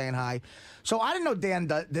me and saying hi. So I didn't know Dan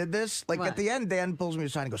did this. Like, at the end, Dan pulls me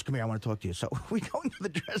aside and goes, come here, I want to talk to you. So we go into the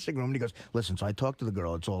dressing room, and he goes, listen, so I talked to the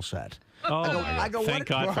girl. It's all set. Oh, I go, thank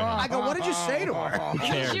God for him. I go, what did you say to her? Who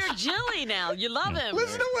cares? You're Jilly now. You love him.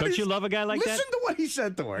 Listen to what Don't you love a guy like that? Listen to what he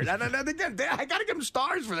said to her. And again, I got to give him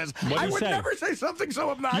stars for this. What'd I he would say? never say something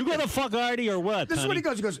so obnoxious. You gonna fuck Artie or what? This honey? is what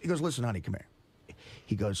he goes. He goes, listen, honey, come here.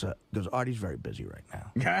 He goes, Artie's very busy right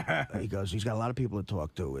now. He goes, he's got a lot of people to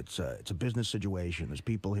talk to. It's a business situation. There's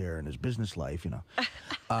people here in his business life,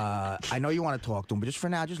 I know you want to talk to him, but just for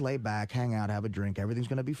now, just lay back, hang out, have a drink. Everything's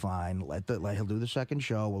going to be fine. He'll do the second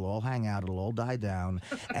show. We'll all hang out. It'll all die down.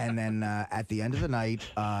 And then at the end of the night,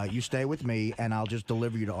 you stay with me, and I'll just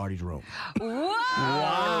deliver you to Artie's room.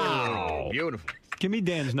 Wow. Beautiful. Give me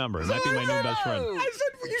Dan's number. It might be my new best friend. I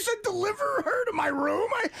said, you said deliver her to my room.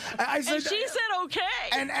 I said, and she said okay.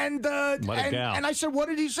 And What a gal. and I said, what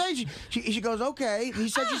did he say? She goes, okay. He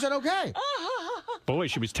said, she said, okay. Boy,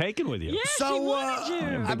 she was taken with you. Yeah, So, she wanted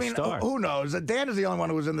you. I mean, star. who knows? Dan is the only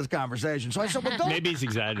one who was in this conversation. So I said, well, don't. Maybe he's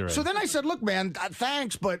exaggerating. So then I said, look, man,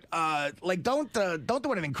 thanks, but don't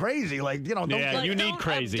do anything crazy. Like, don't. Yeah, you need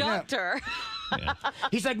crazy. Abduct her. Yeah.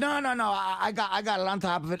 He's like, no, I got it on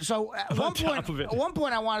top of it. So at one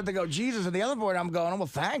point I wanted to go Jesus, and the other point I'm going, oh, well,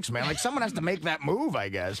 thanks, man. Like someone has to make that move, I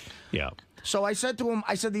guess. Yeah. So I said to him,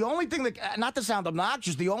 the only thing that, not to sound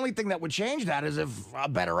obnoxious, the only thing that would change that is if a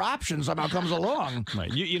better option somehow comes along. Right.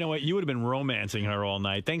 You know what? You would have been romancing her all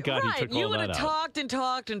night. Thank God he took all that out. You would have talked and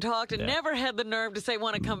talked and talked and never had the nerve to say,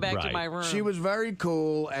 want to come back to my room. She was very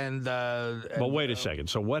cool, and well, wait a second.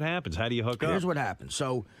 So what happens? How do you hook up? Here's what happens.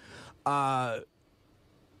 So,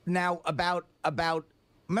 now about.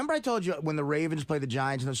 Remember I told you when the Ravens played the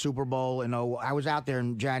Giants in the Super Bowl, and I was out there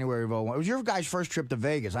in January of 01. It was your guys' first trip to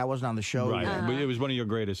Vegas. I wasn't on the show right. yet. But it was one of your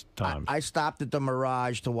greatest times. I stopped at the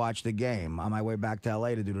Mirage to watch the game on my way back to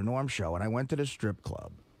L.A. to do the Norm show, and I went to the strip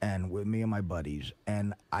club and with me and my buddies,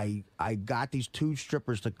 and I got these two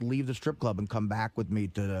strippers to leave the strip club and come back with me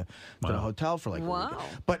to the hotel for like a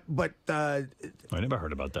week. But I never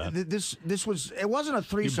heard about that. It wasn't a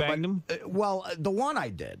threesome. You banged them? Well, the one I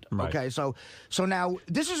did. Right. Okay, so now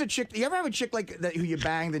this is a chick. You ever have a chick like that who you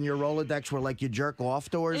banged in your Rolodex where like you jerk off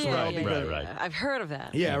to her? Right. I've heard of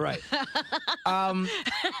that. Yeah, right.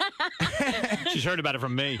 She's heard about it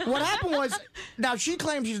from me. What happened was, now she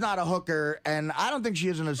claims she's not a hooker, and I don't think she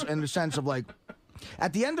is in the sense of like,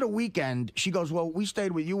 at the end of the weekend, she goes, well, we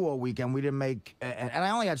stayed with you all weekend. We didn't make, and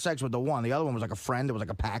I only had sex with the one. The other one was like a friend. It was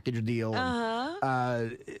like a package deal.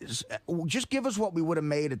 Just give us what we would have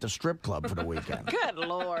made at the strip club for the weekend. Good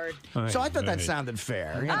Lord. So I thought that sounded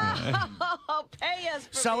fair. Pay us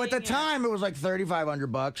for So at the time, it was like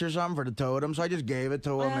 $3,500 or something for the totem. So I just gave it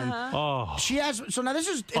to him. And she has. So now this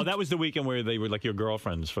is. Oh, that was the weekend where they were like your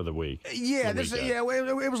girlfriends for the week. Yeah, it was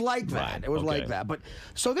like that. Right. It was like that. But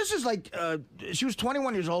so this is like she was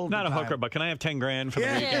 21 years old. Not a hooker, but can I have 10 grand for the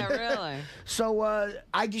weekend? Yeah, really. So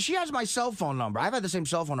she has my cell phone number. I've had the same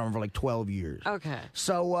cell phone number for like 12 years. Okay.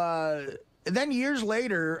 So then years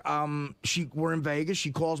later, we're in Vegas.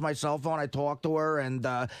 She calls my cell phone. I talk to her, and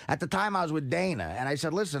at the time I was with Dana, and I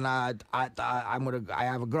said, "Listen, I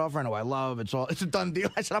have a girlfriend who I love. It's a done deal."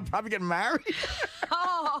 I said, "I'm probably getting married."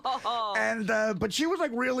 And but she was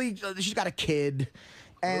like really. She's got a kid.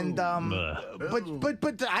 And but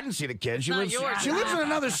I didn't see the kid. She lives in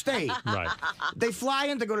another state. Right. They fly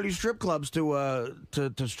in to go to these strip clubs to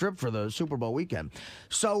strip for the Super Bowl weekend.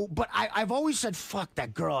 So, but I've always said, fuck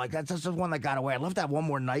that girl. Like that's the one that got away. I'd love to have one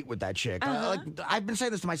more night with that chick. I've been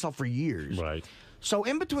saying this to myself for years. Right. So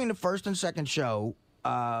in between the first and second show,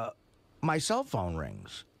 my cell phone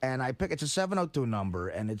rings. And I pick, it's a 702 number,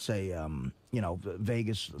 and it's a,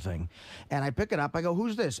 Vegas thing. And I pick it up, I go,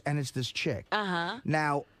 who's this? And it's this chick.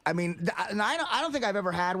 Now, I mean, I don't think I've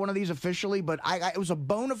ever had one of these officially, but it was a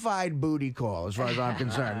bona fide booty call, as far as I'm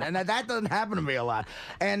concerned. And that doesn't happen to me a lot.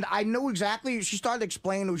 And I knew exactly, she started to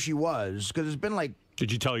explain who she was, because it's been like...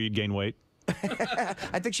 Did you tell her you'd gain weight?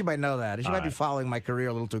 I think she might know that. She might be following my career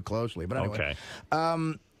a little too closely. But anyway.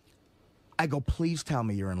 Okay. I go, please tell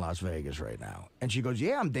me you're in Las Vegas right now. And she goes,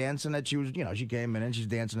 yeah, I'm dancing at, she came in and she's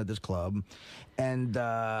dancing at this club. And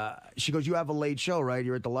she goes, you have a late show, right?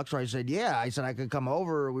 You're at the Luxor. I said, yeah. I said, I could come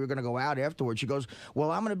over. We were going to go out afterwards. She goes, well,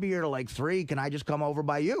 I'm going to be here till like 3. Can I just come over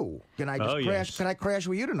by you? Can I just crash? Yes. Can I crash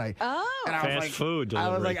with you tonight? Oh. And I was like, food delivery.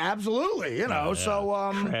 I was like, absolutely,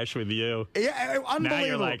 so. Crash with you. Yeah, unbelievable. Now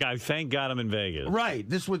you're like, I thank God I'm in Vegas. Right.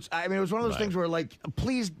 This was, it was one of those things where like,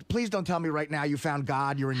 please don't tell me right now you found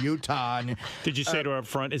God, you're in Utah, and on. Did you say to her up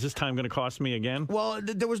front, is this time going to cost me again? Well,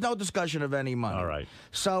 there was no discussion of any money. All right.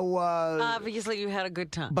 So obviously you had a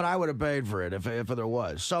good time. But I would have paid for it if there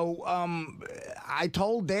was. So I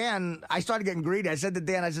told Dan, I started getting greedy. I said to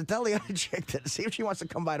Dan, I said, tell the other chick to see if she wants to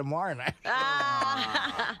come by tomorrow night.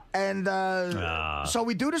 And so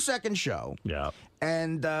we do the second show. Yeah.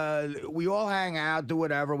 And we all hang out, do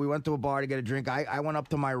whatever. We went to a bar to get a drink. I went up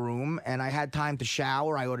to my room, and I had time to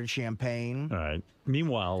shower. I ordered champagne. All right.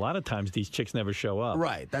 Meanwhile, a lot of times these chicks never show up.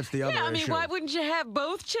 Right. That's the other Yeah, I mean, issue. why wouldn't you have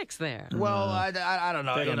both chicks there? Well, I don't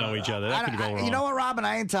know. They don't know each other. That could go wrong. You know what, Robin?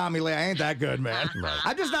 I ain't Tommy Lee. I ain't that good, man. Right.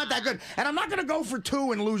 I'm just not that good. And I'm not going to go for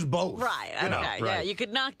two and lose both. Right. Okay. Right. Yeah, you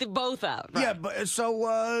could knock them both out. Right. Yeah, but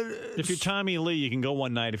so... if you're Tommy Lee, you can go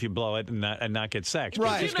one night if you blow it and not get sex. But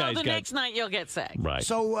Right. This You know, guy's the got, next night you'll get sex. Right.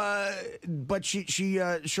 So, but she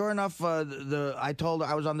sure enough, I told her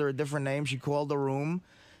I was under a different name. She called the room,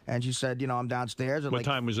 and she said, I'm downstairs. At What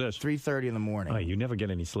time was this? 3:30 in the morning. Oh, you never get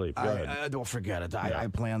any sleep. Go ahead. Don't forget it. I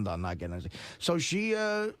planned on not getting anything. So she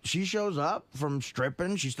shows up from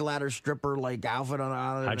stripping. She still had her stripper outfit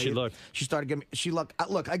on. How'd she look? She started giving me.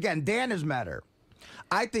 Look again. Dan has met her.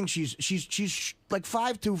 I think she's like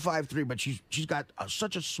 5'2", 5'3", but she's got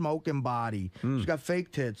such a smoking body. She's got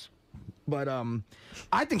fake tits. But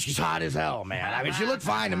I think she's hot as hell, man. I mean, she looked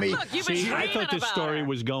fine to me. Look, you've been See, I dreaming thought this about story her.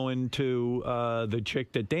 was going to the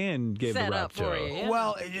chick that Dan gave Set the rap up for to. you, yeah.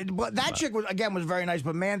 Well, but that chick was very nice.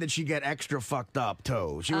 But man, did she get extra fucked up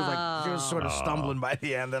too? She was she was sort of stumbling by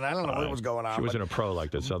the end, and I don't know what was going on. She wasn't a pro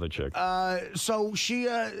like this other chick. So she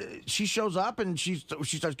shows up and she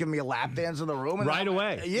starts giving me a lap dance in the room and Right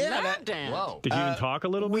away. Yeah, Lap dance. Whoa. Did you even talk a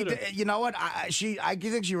little bit? or- you know what? I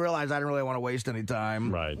think she realized I didn't really want to waste any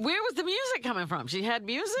time. Right. Where was the music coming from? She had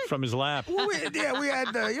music? From his lap. Well, we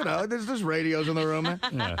had there's radios in the room,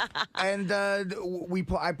 Yeah. and I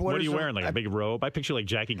poured. What her are you some- wearing? Like a big robe? I picture like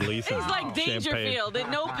Jackie Gleason. He's like Champagne. Dangerfield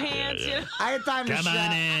and no pants. yeah. You know? I had time to Come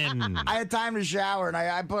on in. I had time to shower, and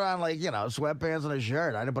I put on sweatpants and a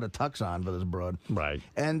shirt. I didn't put a tux on for this broad. Right.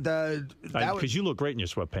 And Because you look great in your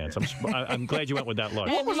sweatpants. I'm glad you went with that look.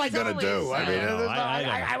 what was I He's gonna always do? I mean,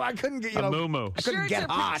 No, I couldn't get A moo-moo. I couldn't Shirts get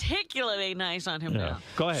are hot. particularly nice on him Yeah. now.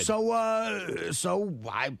 Go ahead. So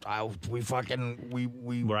we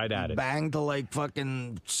Right at it. banged till like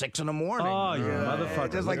fucking 6 in the morning. Oh, you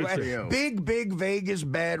motherfucker. Just like Look at you. big Vegas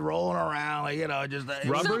bed rolling around, just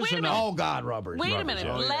Rubbers So wait a or minute. no? Oh God, rubbers. Wait a Rubbers, minute.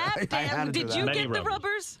 yeah. Lap I had to dance. do Did that. you Many get the rubbers.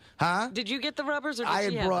 rubbers? Huh? Did you get the rubbers or did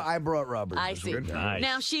she have them? I brought rubbers. I this see. week. Nice.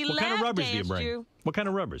 Now she What kind of lap rubbers do you danced bring? you. What kind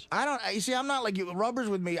of rubbers? I don't. You see, I'm not like you. Rubbers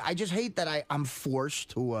with me. I just hate that I'm forced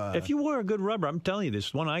to. If you wore a good rubber, I'm telling you,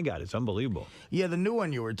 this one I got is unbelievable. Yeah, the new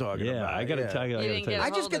one you were talking Yeah, about. I got to tell you. You didn't get I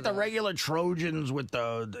hold just of get the those. regular Trojans with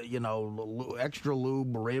the extra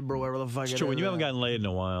lube rib or whatever the fuck. It's it true. When is. you haven't gotten laid in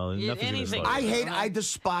a while, Yeah, nothing's anything. gonna slow you. I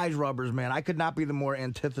despise rubbers, man. I could not be the more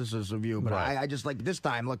antithesis of you, but Right. I just like this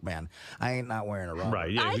time. Look, man, I ain't not wearing a rubber.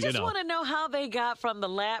 Right. Yeah, I you just know. want to know how they got from the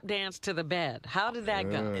lap dance to the bed. How did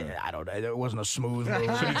that go? Yeah, I don't know. It wasn't a smooth move. So did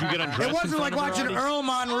you get undressed It in wasn't front like of her, watching Artie? Earl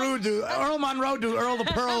Monroe do Earl the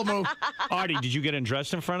Pearl move. Artie, did you get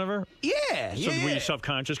undressed in front of her? Yeah, So yeah. were you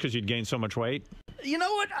self-conscious because you'd gained so much weight? You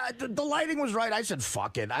know what? The lighting was right. I said,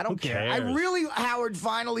 fuck it. I don't care. I cares? really, Howard,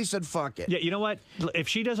 finally said, fuck it. Yeah, you know what? If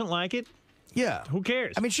she doesn't like it, Yeah. who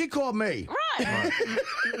cares? I mean, she called me. Right.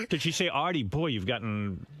 Did she say, Artie, boy, you've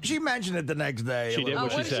gotten... She mentioned it the next day. She did? Oh,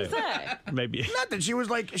 What'd what she did she say? Maybe. Nothing. She was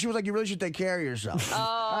like, you really should take care of yourself.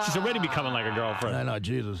 She's already becoming like a girlfriend. I know,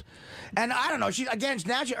 Jesus. And I don't know.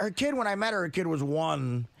 Her kid, when I met her kid was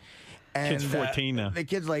 1. And, Kid's 14 now. The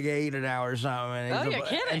kid's like 8 now or something. And Oh, he's you're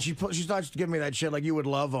kidding. And she starts giving me that shit like, you would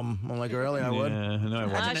love him. I'm like, really? I would. Yeah, no, I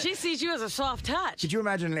wasn't. She sees you as a soft touch. Could you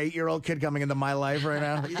imagine an 8-year-old kid coming into my life right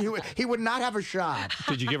now? He would not have a shot.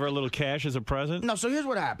 Did you give her a little cash as a present? No, so here's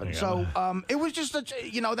what happened. Yeah. So it was just,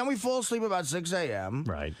 then we fall asleep about 6 a.m.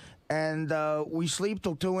 Right. And we sleep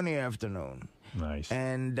till 2 in the afternoon. Nice.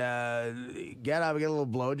 And get up, get a little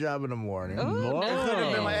blowjob in the morning. Ooh,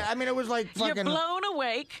 nice. I mean, it was like fucking. You're blown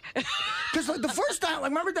awake. Because like the first time,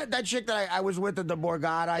 like remember that chick that I was with at the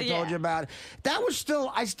Borgata I told you about? That was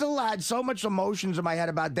I still had so much emotions in my head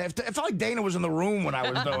about that. It felt like Dana was in the room when I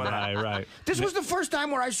was doing that. Right. This was the first time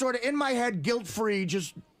where I sort of, in my head, guilt-free,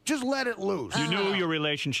 just let it loose. You knew your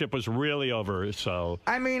relationship was really over, so...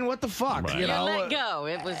 I mean, what the fuck, Right. you know? let go.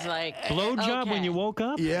 It was like Blowjob okay. when you woke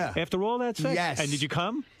up? Yeah. After all that sex? Yes. And did you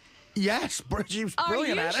come? Yes, she was Are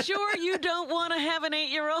brilliant you at it. sure you don't want to have an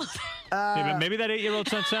 8-year-old? Yeah, but maybe that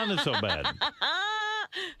 8-year-old's not sounding so bad.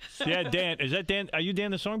 Yeah, Dan. Is that Dan? Are you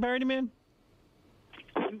Dan the song parody man?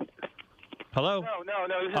 Hello? No.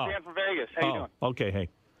 This is Dan from Vegas. How you doing? Okay, hey.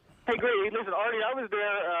 Hey, great. Listen, Artie, I was there.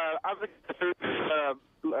 I was at the food.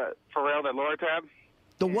 Pharrell, that lower tab?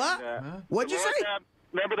 The what? What'd you say? Tab.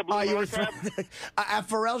 Remember the blue lower tab? At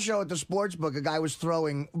Pharrell's show at the Sportsbook, a guy was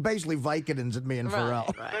throwing basically Vicodins at me and Pharrell.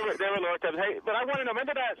 Right. They were lower tabs. Hey, but I want to know,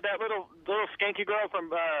 remember that little skanky girl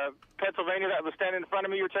from Pennsylvania that was standing in front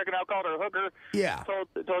of me you were checking out, called her hooker? Yeah.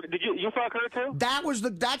 Did you fuck her too?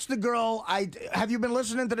 That's the girl. Have you been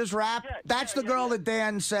listening to this rap? Yeah, that's the girl that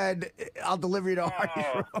Dan said, I'll deliver you to Artie's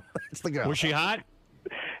room. That's the girl. Was she hot?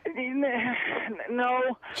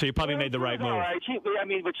 No. So you probably made the right move. All right.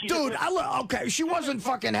 Dude, okay, she wasn't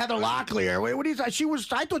fucking Heather Locklear. Wait, what do you say? I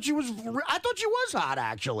thought she was hot,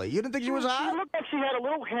 actually. You didn't think she was hot? She looked like she had a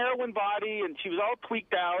little heroin body, and she was all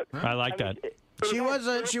tweaked out. I like that. She was.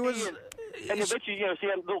 And the bitch, she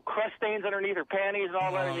had little crust stains underneath her panties and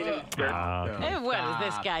all that. Hey, what is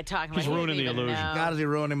this guy talking about? He's ruining the illusion. God, is he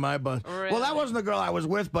ruining my buzz? Really? Well, that wasn't the girl I was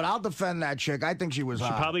with, but I'll defend that chick. I think she was hot.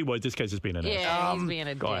 She probably was. This guy's just being an ass. Yeah, he's being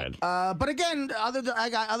a Go dick. ahead. But again, I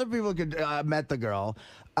got other people could met the girl.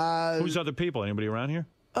 Who's other people? Anybody around here?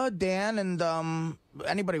 Dan and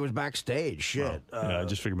anybody was backstage. Shit. Yeah, I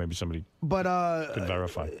just figured maybe somebody could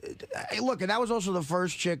verify. Look, and that was also the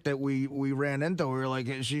first chick that we ran into. We were like,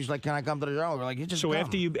 she's like, "Can I come to the show?" We're like, "Just so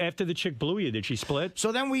come." after the chick blew you, did she split?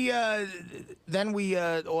 So then we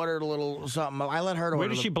ordered a little something. I let her order. Where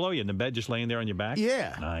did she blow you? In the bed, just laying there on your back?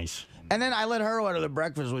 Yeah. Nice. And then I let her order the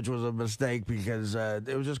breakfast, which was a mistake because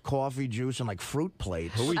it was just coffee, juice, and like fruit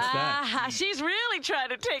plates. Who eats that? She's really trying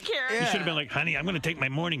to take care of You should have been like, honey, I'm going to take my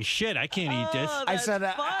morning shit. I can't eat this. I said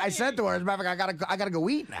to her, as a matter of fact, I gotta go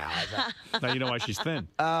eat now. Now you know why she's thin.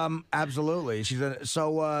 Absolutely. She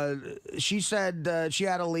said she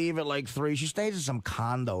had to leave at like 3. She stays in some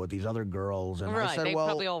condo with these other girls, and I said, they well,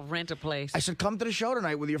 probably all rent a place. I said, come to the show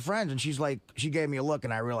tonight with your friends, and she's like, she gave me a look,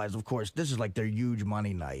 and I realized, of course, this is like their huge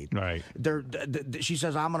money night. Right. She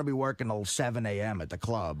says, I'm going to be working till 7 a.m. at the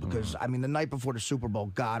club because, I mean, the night before the Super Bowl,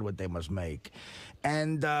 God, what they must make.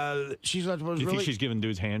 And she's like, do you think she's giving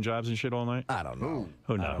dudes hand jobs and shit all night? I don't know.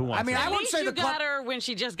 Who knows? Who wants I mean, that? I wouldn't say you got her when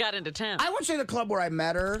she just got into town. I wouldn't say the club where I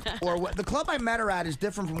met her, or the club I met her at is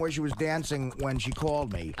different from where she was dancing when she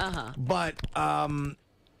called me. But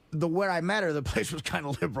where I met her, the place was kind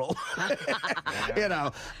of liberal, you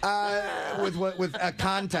know, with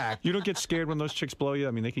contact. You don't get scared when those chicks blow you?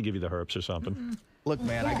 I mean, they can give you the herpes or something. Look,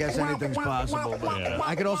 man, I guess anything's possible. But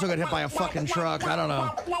I could also get hit by a fucking truck. I don't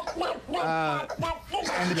know.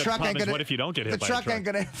 And the truck ain't gonna. What if you don't get hit the by a truck? truck? Ain't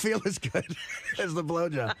gonna feel as good as the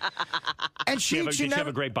blowjob. And did she have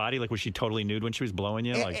a great body? Like, was she totally nude when she was blowing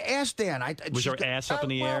you? Like, ass Dan. Was her ass up in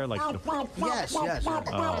the air? Like, yes.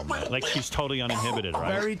 Oh man, like she's totally uninhibited,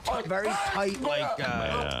 right? Very tight,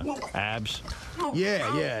 like abs.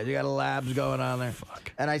 Yeah. You got a labs going on there.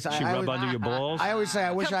 Fuck. And she rub under your balls. I always say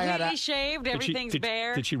I wish I had. Completely shaved. Everything's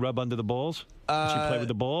bare. Did she rub under the balls? Did she play with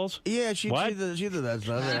the balls? Yeah, she did that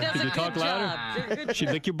stuff. Did you talk louder? She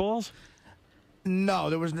lick your balls? No,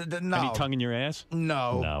 there was no. Any tongue in your ass?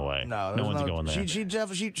 No. No way. No one's going there. She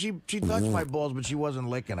touched my balls, but she wasn't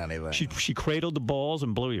licking anything. She cradled the balls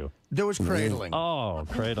and blew you. There was cradling. Oh,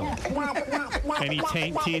 cradle. Any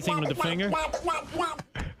teasing with the finger?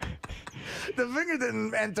 The finger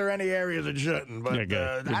didn't enter any areas it shouldn't, but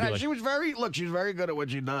she was very good at what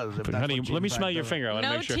she does. But honey, let me smell your finger. I want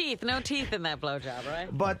to make sure. No teeth in that blowjob, right?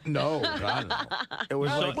 But no, God, no. It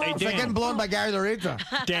was like getting blown by Gary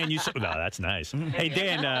Larita. Dan, no, that's nice. Hey,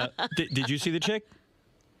 Dan, did you see the chick?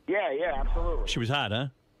 Yeah, absolutely. She was hot, huh?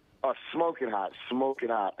 Oh, smoking hot,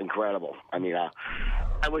 incredible. I mean,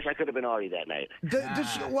 I wish I could have been Artie that night.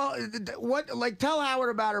 What? Like, tell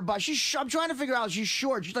Howard about her butt. I'm trying to figure out. She's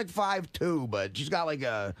short. She's like 5'2", but she's got like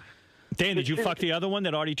a. Dan, did you fuck the other one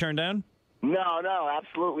that Artie turned down? No,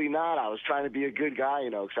 absolutely not. I was trying to be a good guy,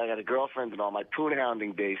 you know, because I got a girlfriend and all. My poon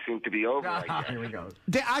hounding days seem to be over. Here we go.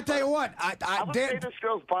 I tell you what, I would say this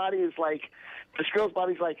girl's body is like. This girl's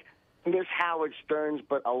body's like. Miss Howard Stern's,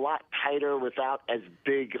 but a lot tighter without as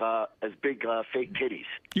big fake titties.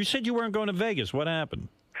 You said you weren't going to Vegas. What happened?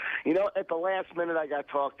 You know, at the last minute, I got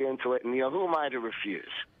talked into it, and you know, who am I to refuse?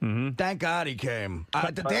 Mm-hmm. Thank God he came.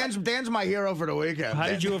 Dan's my hero for the weekend. How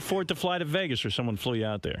did you afford to fly to Vegas, or someone flew you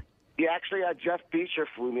out there? Yeah, actually, Jeff Beecher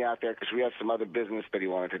flew me out there because we had some other business that he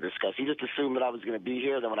wanted to discuss. He just assumed that I was going to be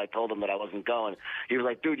here. Then when I told him that I wasn't going, he was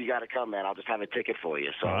like, dude, you got to come, man. I'll just have a ticket for you.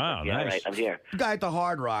 So wow, yeah, nice. right, I'm here. The guy at the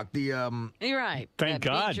Hard Rock. You're right. Thank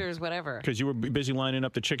God. Beechers, whatever. Because you were busy lining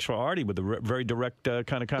up the chicks for Artie with a very direct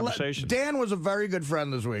kind of conversation. Dan was a very good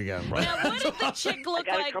friend this weekend. Right. Now, what did the chick look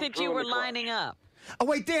like that you were lining up? Oh,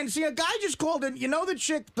 wait, Dan, see, a guy just called in. You know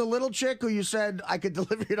the little chick who you said I could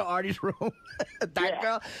deliver you to Artie's room? That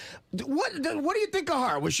girl? What do you think of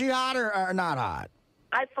her? Was she hot or not hot?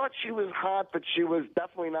 I thought she was hot, but she was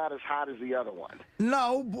definitely not as hot as the other one.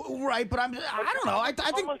 No, right, but I don't know. I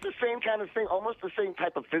think almost the same kind of thing, almost the same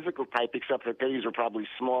type of physical type, except her titties were probably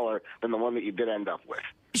smaller than the one that you did end up with.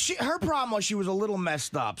 Her problem was she was a little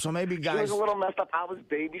messed up, so maybe guys... She was a little messed up. I was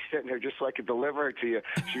babysitting her just so I could deliver her to you.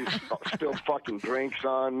 She still fucking drinks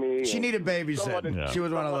on me. She needed babysitting. Yeah. She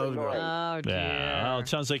was one of those girls. Oh, dear. Yeah, well, it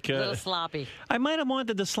sounds like... A little sloppy. I might have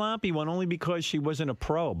wanted the sloppy one only because she wasn't a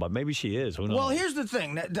pro, but maybe she is. Who knows? Well, here's the thing.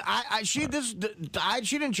 She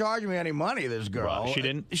didn't charge me any money, this girl. Well, she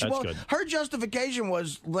didn't? That's good. Her justification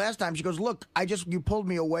was, last time, she goes, look, you pulled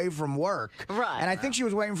me away from work. Right. And I think she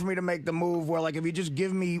was waiting for me to make the move where, like, if you just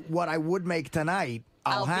give me what I would make tonight,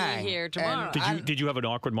 I'll hang. Be here tomorrow. Did you have an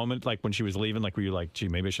awkward moment, like when she was leaving? Like, were you like, gee,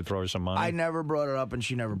 maybe I should throw her some money? I never brought it up, and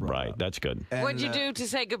she never brought it up. Right, that's good. And, what'd you do to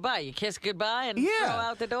say goodbye? You kiss goodbye and throw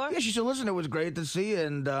out the door? Yeah, she said, listen, it was great to see you.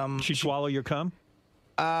 And she swallow your cum?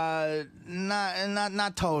 Not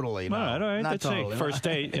totally. No. All right. Not Let's totally. see. First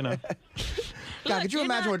date, you know. God, could you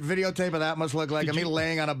imagine what videotape of that must look like? Me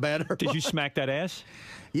laying on a bed. Did you smack that ass?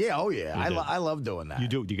 Yeah, oh yeah. I love doing that. You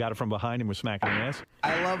do? You got it from behind and was smacking the ass?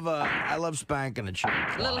 I love spanking the chick.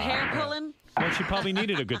 A little hair pulling? Well, she probably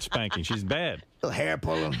needed a good spanking. She's bad. A little hair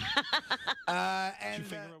pulling.